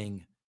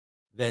threatening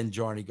than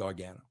Johnny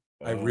Gargano.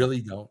 I really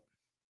don't.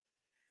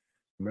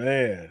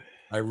 Man.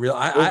 I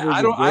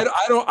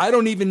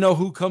don't even know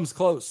who comes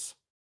close.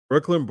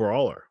 Brooklyn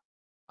Brawler.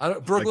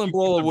 Brooklyn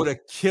Brawler would have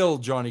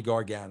killed Johnny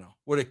Gargano.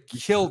 Would have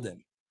killed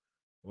him.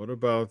 What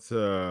about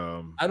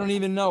I don't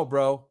even know,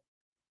 bro.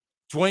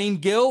 Dwayne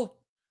Gill?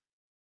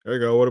 There you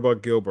go. What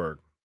about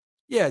Gilbert?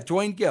 Yeah,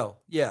 Dwayne Gill.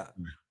 Yeah.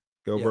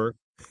 Gilbert?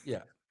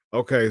 Yeah.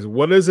 Okay, so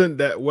what is it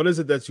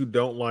that you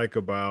don't like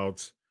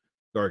about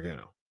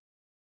Gargano?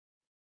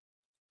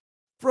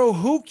 Bro,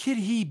 who can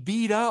he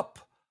beat up?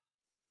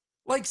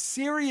 Like,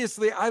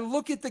 seriously, I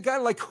look at the guy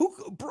like,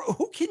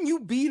 who can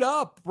you beat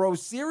up, bro?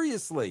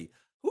 Seriously.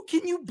 Who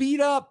can you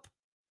beat up?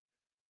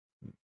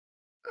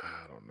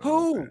 I don't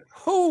know.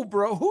 Who,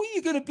 bro? Who are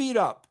you going to beat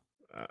up?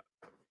 I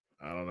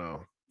don't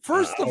know.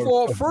 First of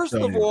all,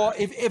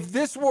 if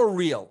this were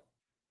real,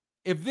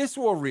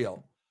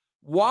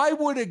 why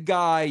would a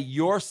guy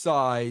your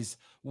size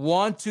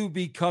want to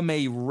become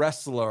a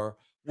wrestler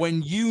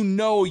when you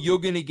know you're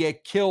going to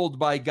get killed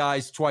by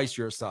guys twice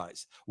your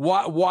size?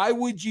 Why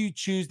would you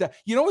choose that?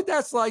 You know what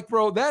that's like,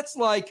 bro? That's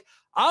like,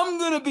 I'm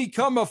going to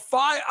become a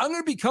fireman,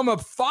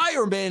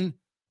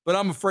 but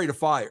I'm afraid of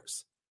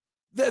fires.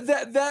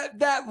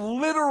 That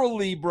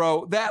literally,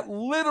 bro, that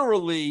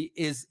literally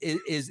is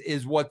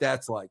what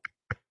that's like.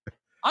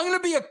 I'm going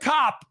to be a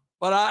cop,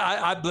 but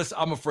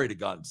I'm afraid of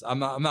guns. I'm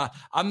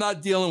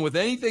not dealing with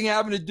anything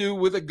having to do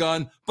with a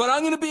gun, but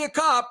I'm going to be a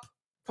cop.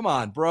 Come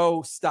on,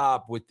 bro,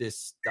 stop with this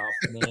stuff,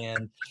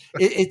 man.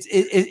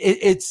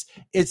 It's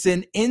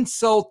an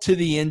insult to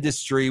the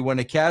industry when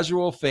a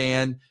casual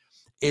fan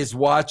is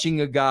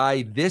watching a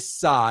guy this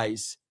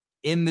size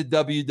in the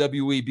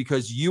WWE,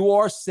 because you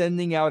are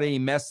sending out a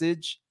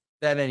message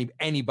that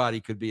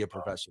anybody could be a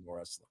professional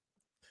wrestler.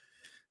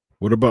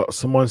 What about,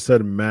 someone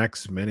said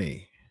Max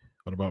Mini?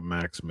 What about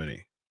Max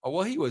Mini? Oh,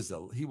 well, he was a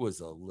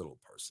little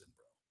person,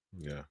 bro.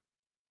 Yeah. Does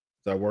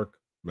that work?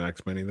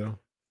 Max Mini though?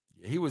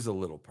 Yeah, he was a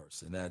little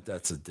person.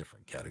 That's a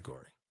different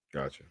category.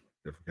 Gotcha.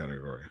 Different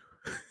category.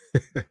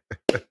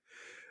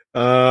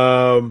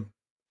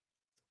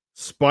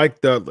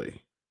 Spike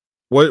Dudley.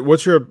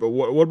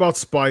 What about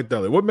Spike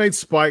Dudley? What made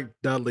Spike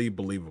Dudley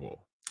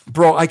believable?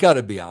 Bro, I got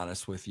to be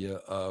honest with you.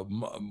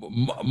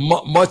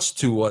 Much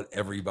to what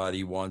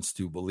everybody wants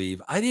to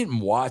believe, I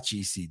didn't watch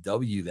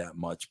ECW that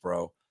much,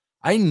 bro.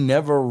 I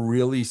never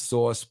really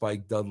saw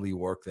Spike Dudley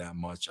work that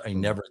much. I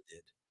never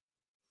did.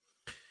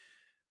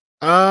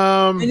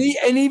 And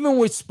even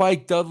with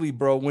Spike Dudley,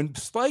 bro, when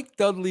Spike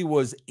Dudley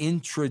was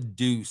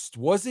introduced,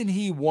 wasn't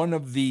he one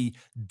of the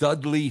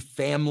Dudley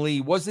family?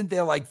 Wasn't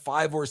there like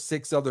 5 or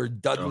 6 other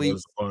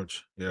Dudleys? A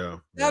bunch. Yeah.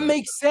 That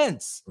makes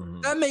sense.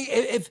 Mm-hmm. That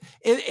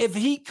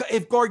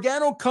if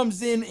Gargano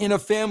comes in a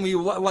family,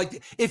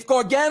 like if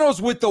Gargano's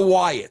with the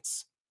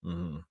Wyatts,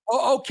 mm-hmm.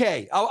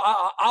 Okay,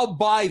 I'll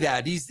buy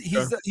that. He's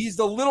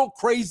the little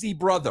crazy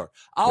brother.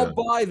 I'll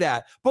buy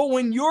that. But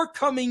when you're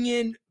coming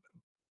in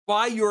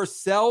by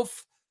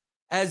yourself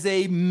as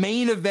a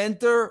main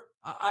eventer,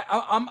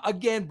 I'm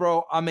again,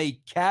 bro, I'm a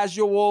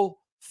casual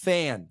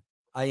fan.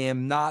 I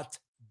am not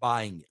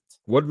buying it.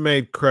 What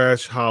made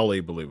Crash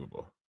Holly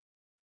believable?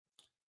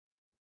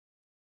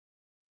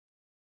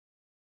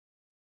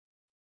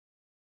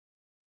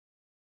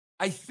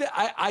 I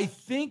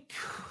think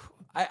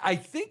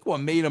what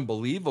made him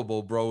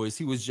believable, bro, is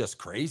he was just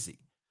crazy.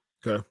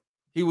 Okay.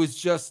 He was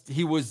just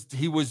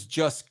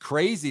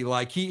crazy.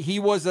 Like he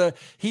was a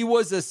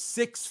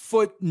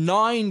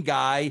 6'9"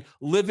 guy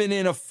living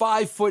in a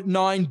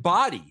 5'9"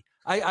 body.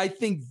 I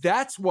think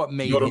that's what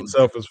made him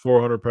himself as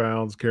 400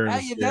 pounds carrying.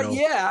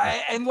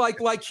 And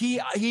like he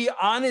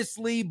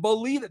honestly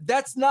believed it.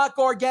 That's not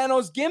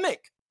Gargano's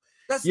gimmick.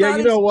 That's not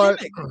you know what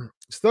gimmick.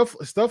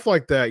 stuff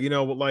like that. You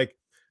know, like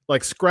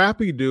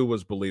Scrappy Doo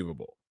was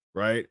believable,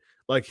 right?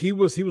 Like he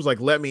was like,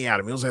 let me at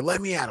him. He was like,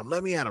 let me at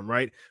him,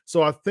 right?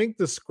 So I think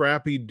the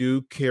Scrappy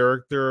Doo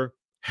character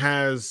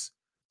has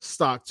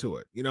stock to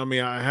it. You know what I mean?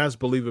 It has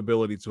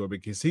believability to it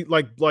because he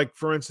like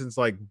for instance,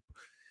 like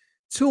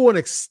to an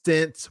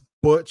extent,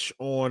 Butch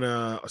on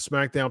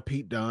SmackDown,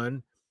 Pete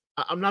Dunne.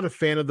 I'm not a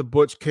fan of the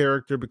Butch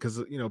character because,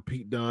 you know,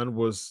 Pete Dunne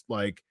was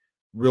like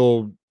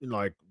real,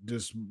 like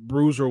just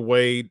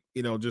bruiserweight,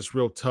 you know, just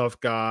real tough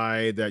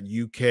guy, that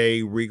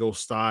UK Regal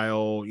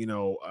style, you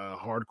know,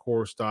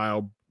 hardcore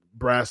style,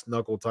 brass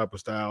knuckle type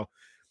of style.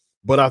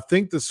 But I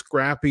think the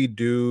Scrappy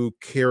Doo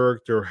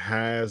character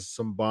has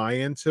some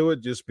buy-in to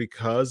it just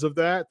because of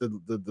that,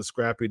 the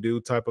Scrappy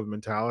Doo type of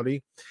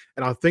mentality.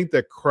 And I think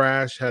that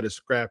Crash had a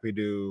Scrappy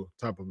Doo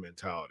type of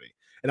mentality.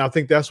 And I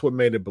think that's what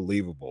made it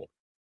believable.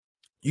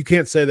 You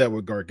can't say that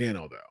with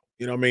Gargano, though.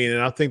 You know what I mean?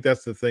 And I think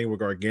that's the thing with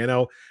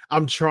Gargano.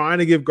 I'm trying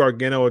to give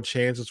Gargano a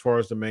chance as far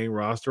as the main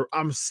roster.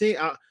 I'm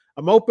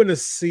open to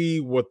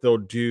see what they'll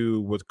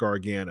do with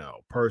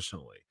Gargano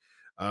personally.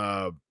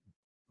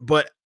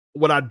 But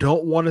what I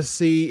don't want to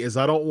see is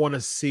I don't want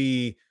to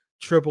see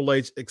Triple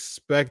H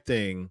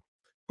expecting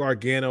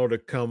Gargano to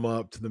come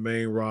up to the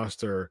main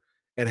roster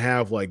and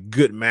have like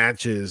good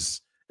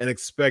matches and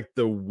expect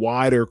the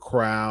wider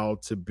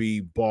crowd to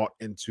be bought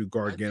into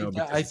Gargano.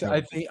 I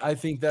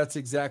think that's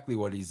exactly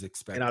what he's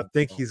expecting. And I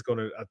think he's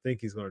gonna do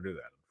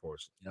that,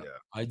 unfortunately. Yeah,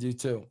 I do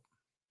too.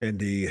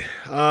 Indeed.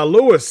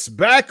 Lewis,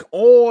 back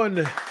on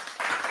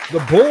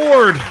the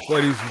board,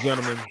 ladies and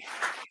gentlemen.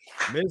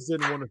 Miz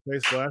didn't want to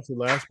face Lashley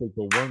last week,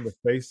 but wanted to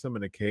face him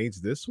in a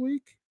cage this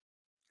week.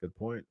 Good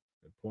point.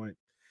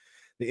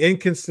 The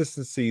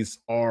inconsistencies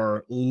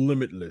are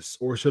limitless,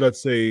 or should I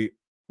say,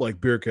 like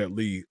Bearcat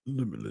Lee,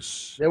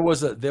 limitless. There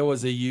was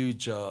a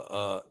huge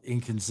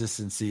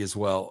inconsistency as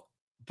well,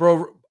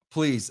 bro.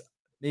 Please,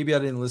 maybe I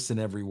didn't listen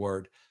to every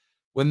word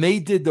when they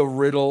did the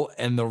Riddle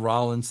and the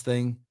Rollins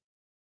thing.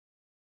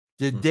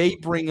 Did they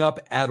bring up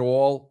at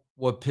all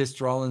what pissed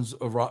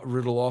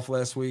Riddle off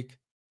last week?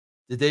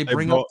 Did they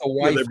bring up the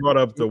wife? Yeah, they brought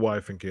up the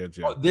wife and kids.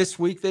 Yeah, this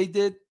week they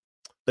did.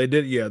 They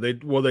did. Yeah, they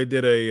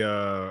did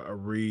a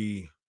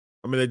re.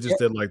 I mean, they just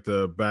did like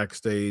the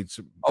backstage.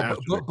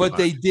 But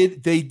they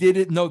did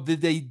it. No,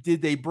 did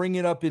they bring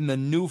it up in the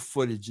new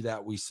footage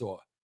that we saw?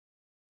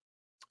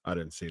 I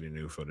didn't see any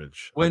new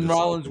footage. When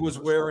Rollins was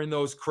wearing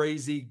those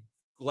crazy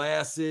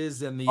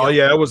glasses and the. Oh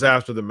yeah, it was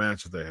after the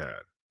match that they had.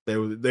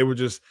 They were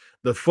just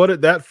the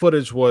footage. That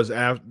footage was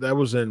after. That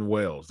was in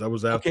Wales. That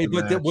was after. Okay,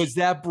 but was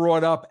that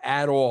brought up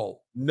at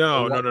all?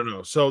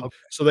 No. So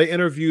they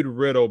interviewed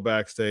Riddle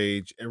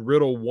backstage, and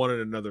Riddle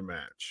wanted another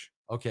match.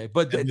 Okay,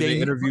 but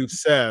they interviewed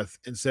Seth,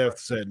 and Seth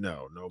said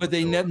no. But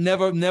they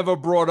never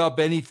brought up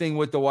anything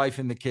with the wife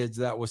and the kids.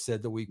 That was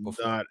said the week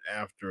before. Not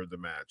after the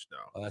match, no.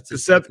 Oh,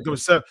 that's Seth.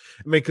 I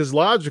mean, because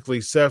logically,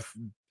 Seth,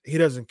 he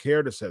doesn't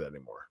care to say that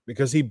anymore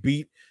because he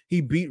beat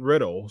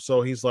Riddle,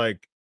 so he's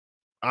like,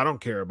 I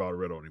don't care about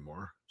Riddle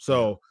anymore.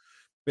 So,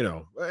 you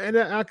know, and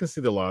I can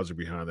see the logic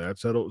behind that.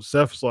 So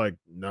Seth's like,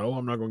 no,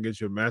 I'm not going to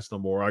get you a match no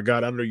more. I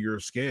got under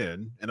your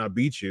skin and I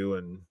beat you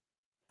and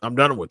I'm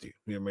done with you.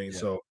 You know what I mean? Yeah.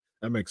 So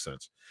that makes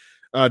sense.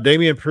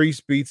 Damian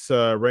Priest beats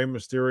Rey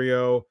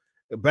Mysterio.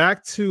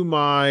 Back to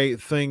my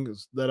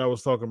things that I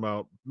was talking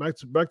about. Back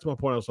to my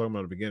point I was talking about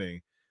at the beginning.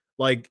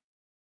 Like,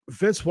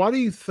 Vince, why do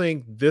you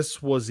think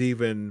this was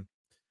even?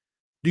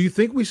 Do you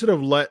think we should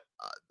have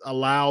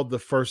allowed the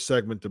first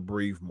segment to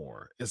breathe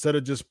more instead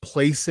of just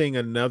placing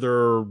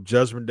another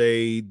Judgment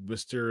Day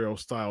Mysterio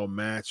style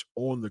match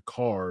on the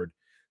card?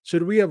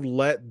 Should we have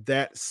let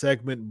that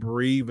segment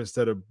breathe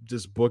instead of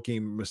just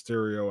booking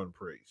Mysterio and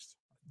Priest?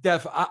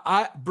 Def,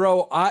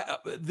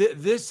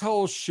 this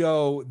whole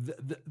show,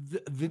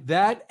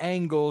 that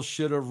angle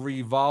should have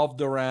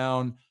revolved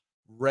around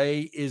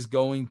Rey is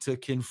going to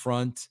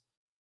confront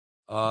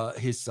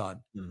his son.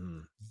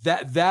 Mm-hmm.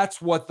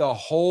 That's what the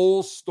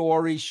whole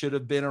story should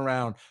have been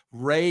around.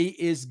 Rey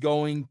is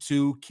going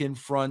to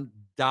confront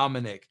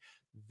Dominic.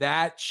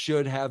 That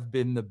should have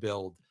been the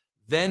build.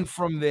 Then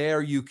from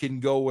there, you can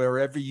go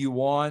wherever you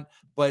want,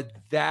 but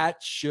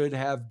that should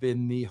have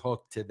been the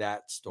hook to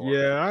that story.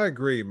 Yeah, I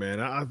agree, man.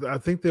 I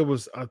think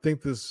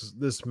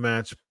this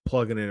match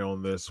plugging in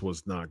on this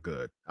was not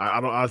good.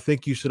 I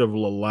think you should have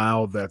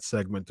allowed that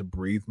segment to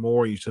breathe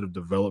more. You should have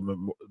developed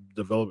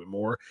it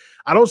more.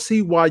 I don't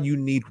see why you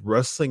need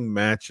wrestling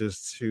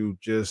matches to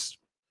just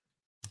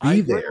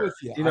be there. With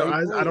you.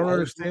 I don't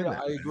understand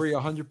that. I agree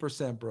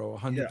 100%, bro.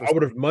 100%. Yeah, I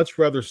would have much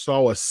rather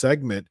saw a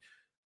segment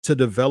to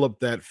develop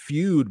that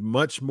feud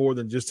much more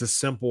than just a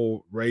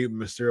simple Rey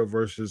Mysterio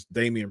versus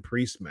Damian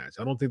Priest match.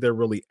 I don't think that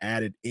really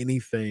added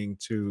anything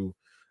to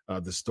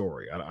the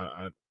story.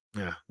 I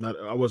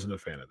wasn't a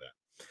fan of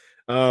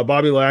that.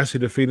 Bobby Lashley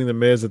defeating the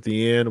Miz at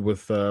the end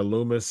with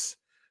Loomis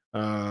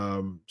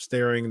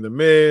staring the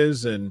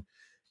Miz, and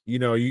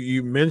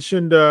you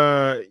mentioned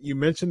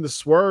the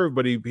swerve,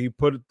 but he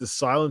put the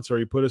silencer,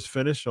 he put his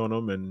finish on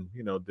him, and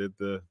did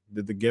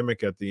the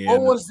gimmick at the end.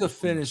 What was the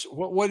finish?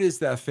 What is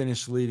that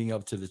finish leading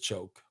up to the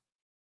choke?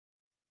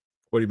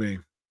 What do you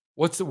mean?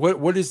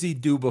 What does he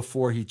do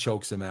before he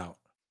chokes him out?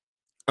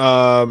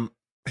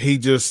 He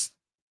just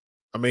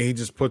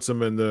puts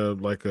him in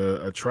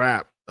a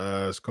trap.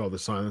 It's called the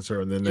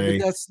silencer, and then but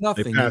that's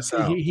nothing. They pass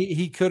out.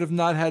 He could have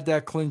not had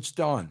that clinched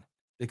on.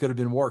 They could have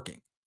been working.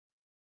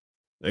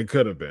 It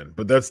could have been,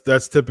 but that's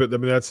typical. I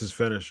mean, that's his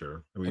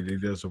finisher. I mean, he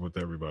does it with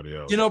everybody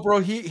else.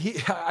 Bro,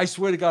 I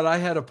swear to God, I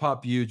had to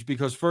pop huge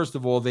because first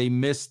of all, they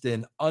missed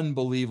an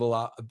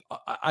unbelievable.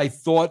 I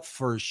thought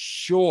for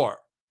sure.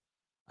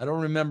 I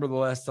don't remember the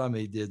last time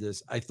they did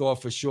this. I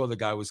thought for sure the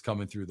guy was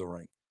coming through the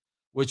ring,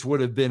 which would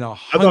have been I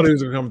thought he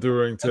was going to come through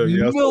the ring too.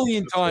 A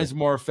million times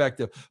more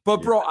effective.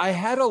 But bro, I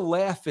had to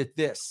laugh at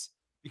this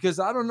because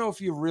I don't know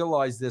if you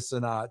realize this or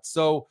not.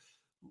 So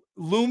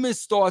Loomis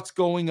starts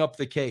going up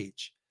the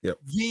cage. Yep.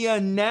 The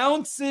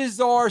announcers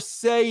are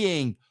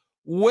saying,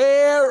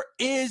 Where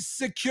is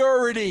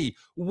security?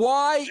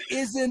 Why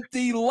isn't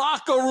the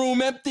locker room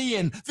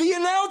emptying? The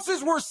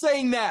announcers were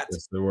saying that.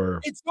 Yes, they were.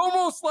 It's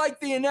almost like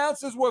the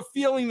announcers were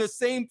feeling the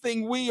same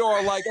thing we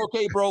are. Like,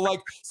 okay, bro, like,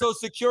 so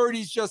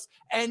security's just,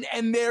 and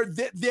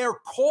they're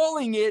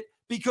calling it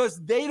because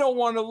they don't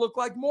want to look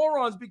like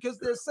morons, because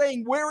they're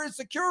saying, where is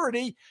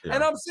security? Yeah.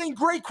 And I'm saying,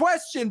 great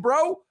question,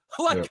 bro.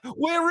 Like,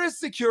 where is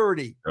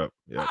security?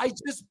 I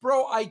just,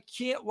 bro, I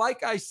can't,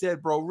 like I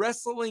said, bro,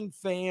 wrestling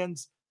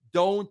fans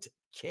don't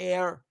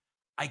care.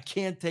 I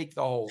can't take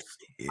the holes.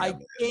 I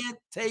can't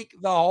take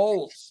the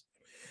holes.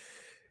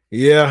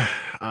 Yeah,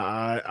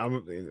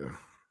 I'm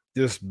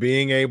just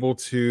being able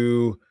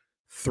to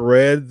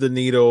thread the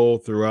needle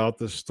throughout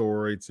the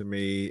story. To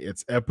me,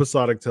 it's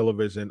episodic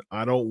television.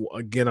 I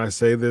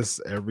say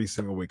this every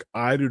single week,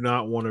 I do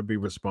not want to be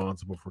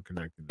responsible for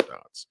connecting the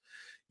dots.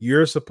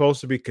 You're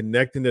supposed to be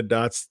connecting the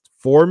dots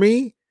for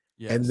me.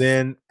 Yes. And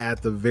then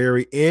at the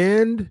very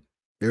end,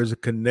 there's a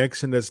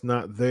connection that's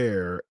not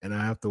there, and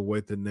I have to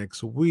wait the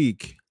next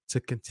week to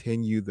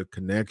continue the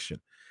connection.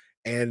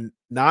 And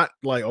not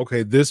like,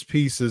 okay, this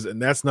piece is,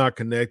 and that's not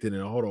connected.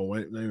 And hold on,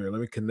 wait, let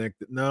me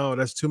connect it. No,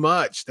 that's too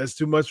much. That's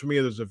too much for me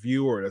as a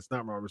viewer. That's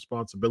not my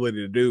responsibility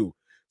to do.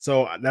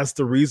 So that's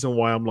the reason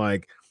why I'm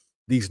like,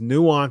 these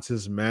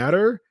nuances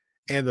matter.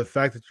 And the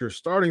fact that you're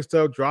starting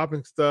stuff,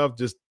 dropping stuff,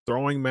 just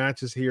throwing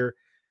matches here,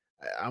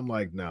 I'm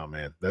like, no,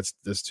 man, that's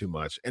too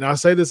much. And I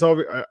say this all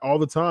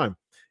the time.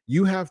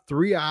 You have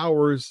 3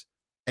 hours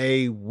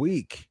a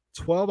week,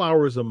 12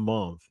 hours a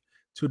month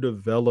to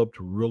develop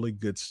really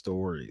good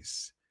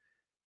stories.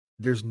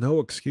 There's no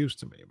excuse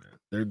to me, man.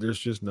 There's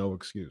just no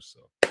excuse.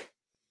 So,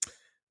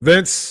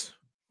 Vince,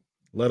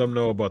 let them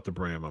know about the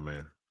brand, my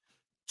man.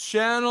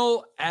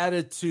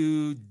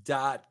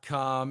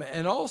 Channelattitude.com.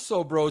 And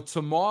also, bro,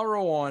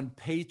 tomorrow on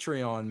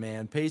Patreon,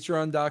 man,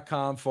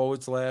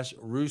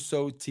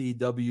 patreon.com/Russo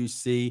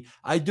TWC.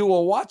 I do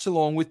a watch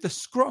along with the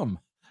Scrum.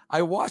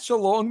 I watch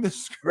along the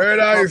Scrum. Very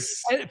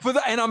nice.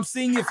 And I'm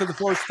seeing you for the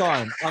first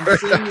time. I'm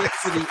seeing it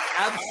for the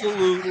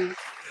absolute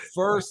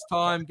first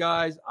time,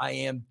 guys. I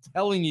am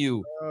telling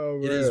you,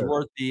 it is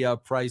worth the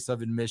price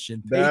of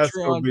admission.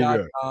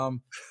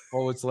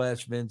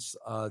 Patreon.com/Vince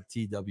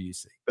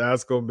TWC.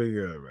 That's gonna be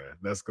good, man.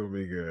 That's gonna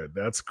be good.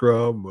 That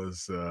Scrum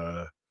was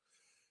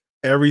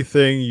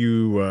everything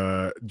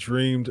you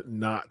dreamed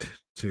not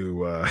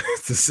to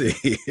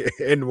see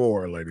and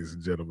more, ladies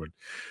and gentlemen.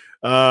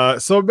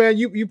 So man,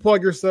 you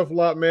plug your stuff a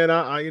lot, man.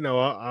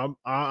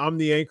 I'm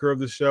the anchor of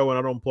the show, and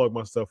I don't plug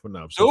my stuff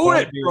enough. So do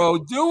it, bro.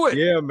 Do it.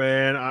 Yeah,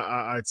 man.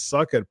 I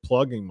suck at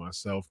plugging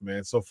myself,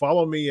 man. So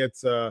follow me at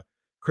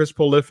Chris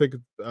Prolific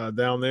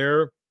down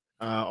there.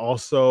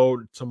 Also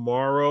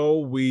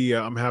tomorrow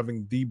I'm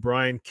having D.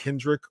 Brian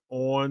Kendrick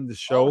on the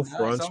show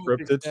for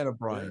Unscripted.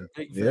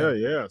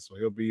 Yeah. So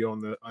he'll be on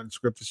the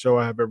Unscripted show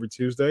I have every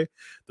Tuesday,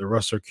 the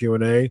Wrestler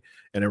Q&A.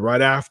 And then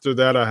right after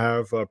that, I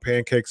have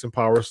Pancakes and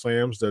Power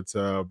Slams that's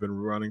been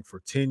running for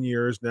 10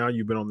 years now.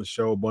 You've been on the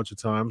show a bunch of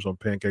times on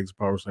Pancakes and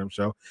Power Slam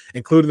show,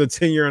 including the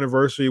 10-year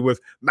anniversary with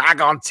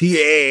Magon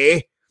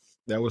TA.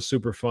 That was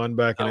super fun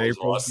back in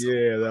April. Awesome.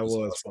 Yeah, that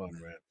was fun,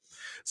 man.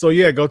 So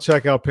yeah, go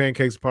check out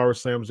Pancakes Power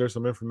Slams. There's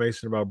some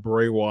information about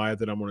Bray Wyatt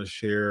that I'm going to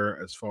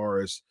share, as far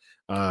as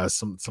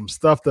some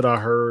stuff that I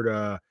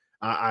heard.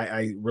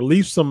 I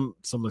released some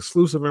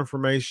exclusive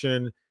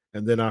information,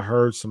 and then I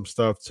heard some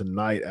stuff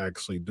tonight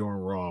actually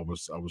during Raw.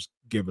 I was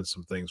given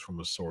some things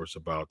from a source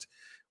about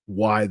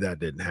why that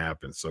didn't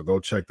happen. So go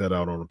check that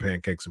out on the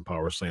Pancakes and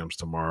Power Slams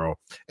tomorrow.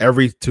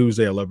 Every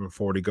Tuesday,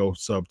 11:40. Go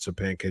sub to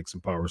Pancakes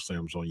and Power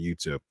Slams on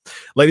YouTube.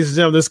 Ladies and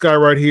gentlemen, this guy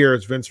right here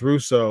is Vince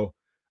Russo.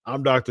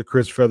 I'm Dr.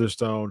 Chris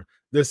Featherstone.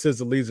 This is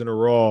the Legion of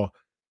Raw.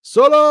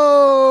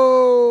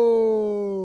 Solo!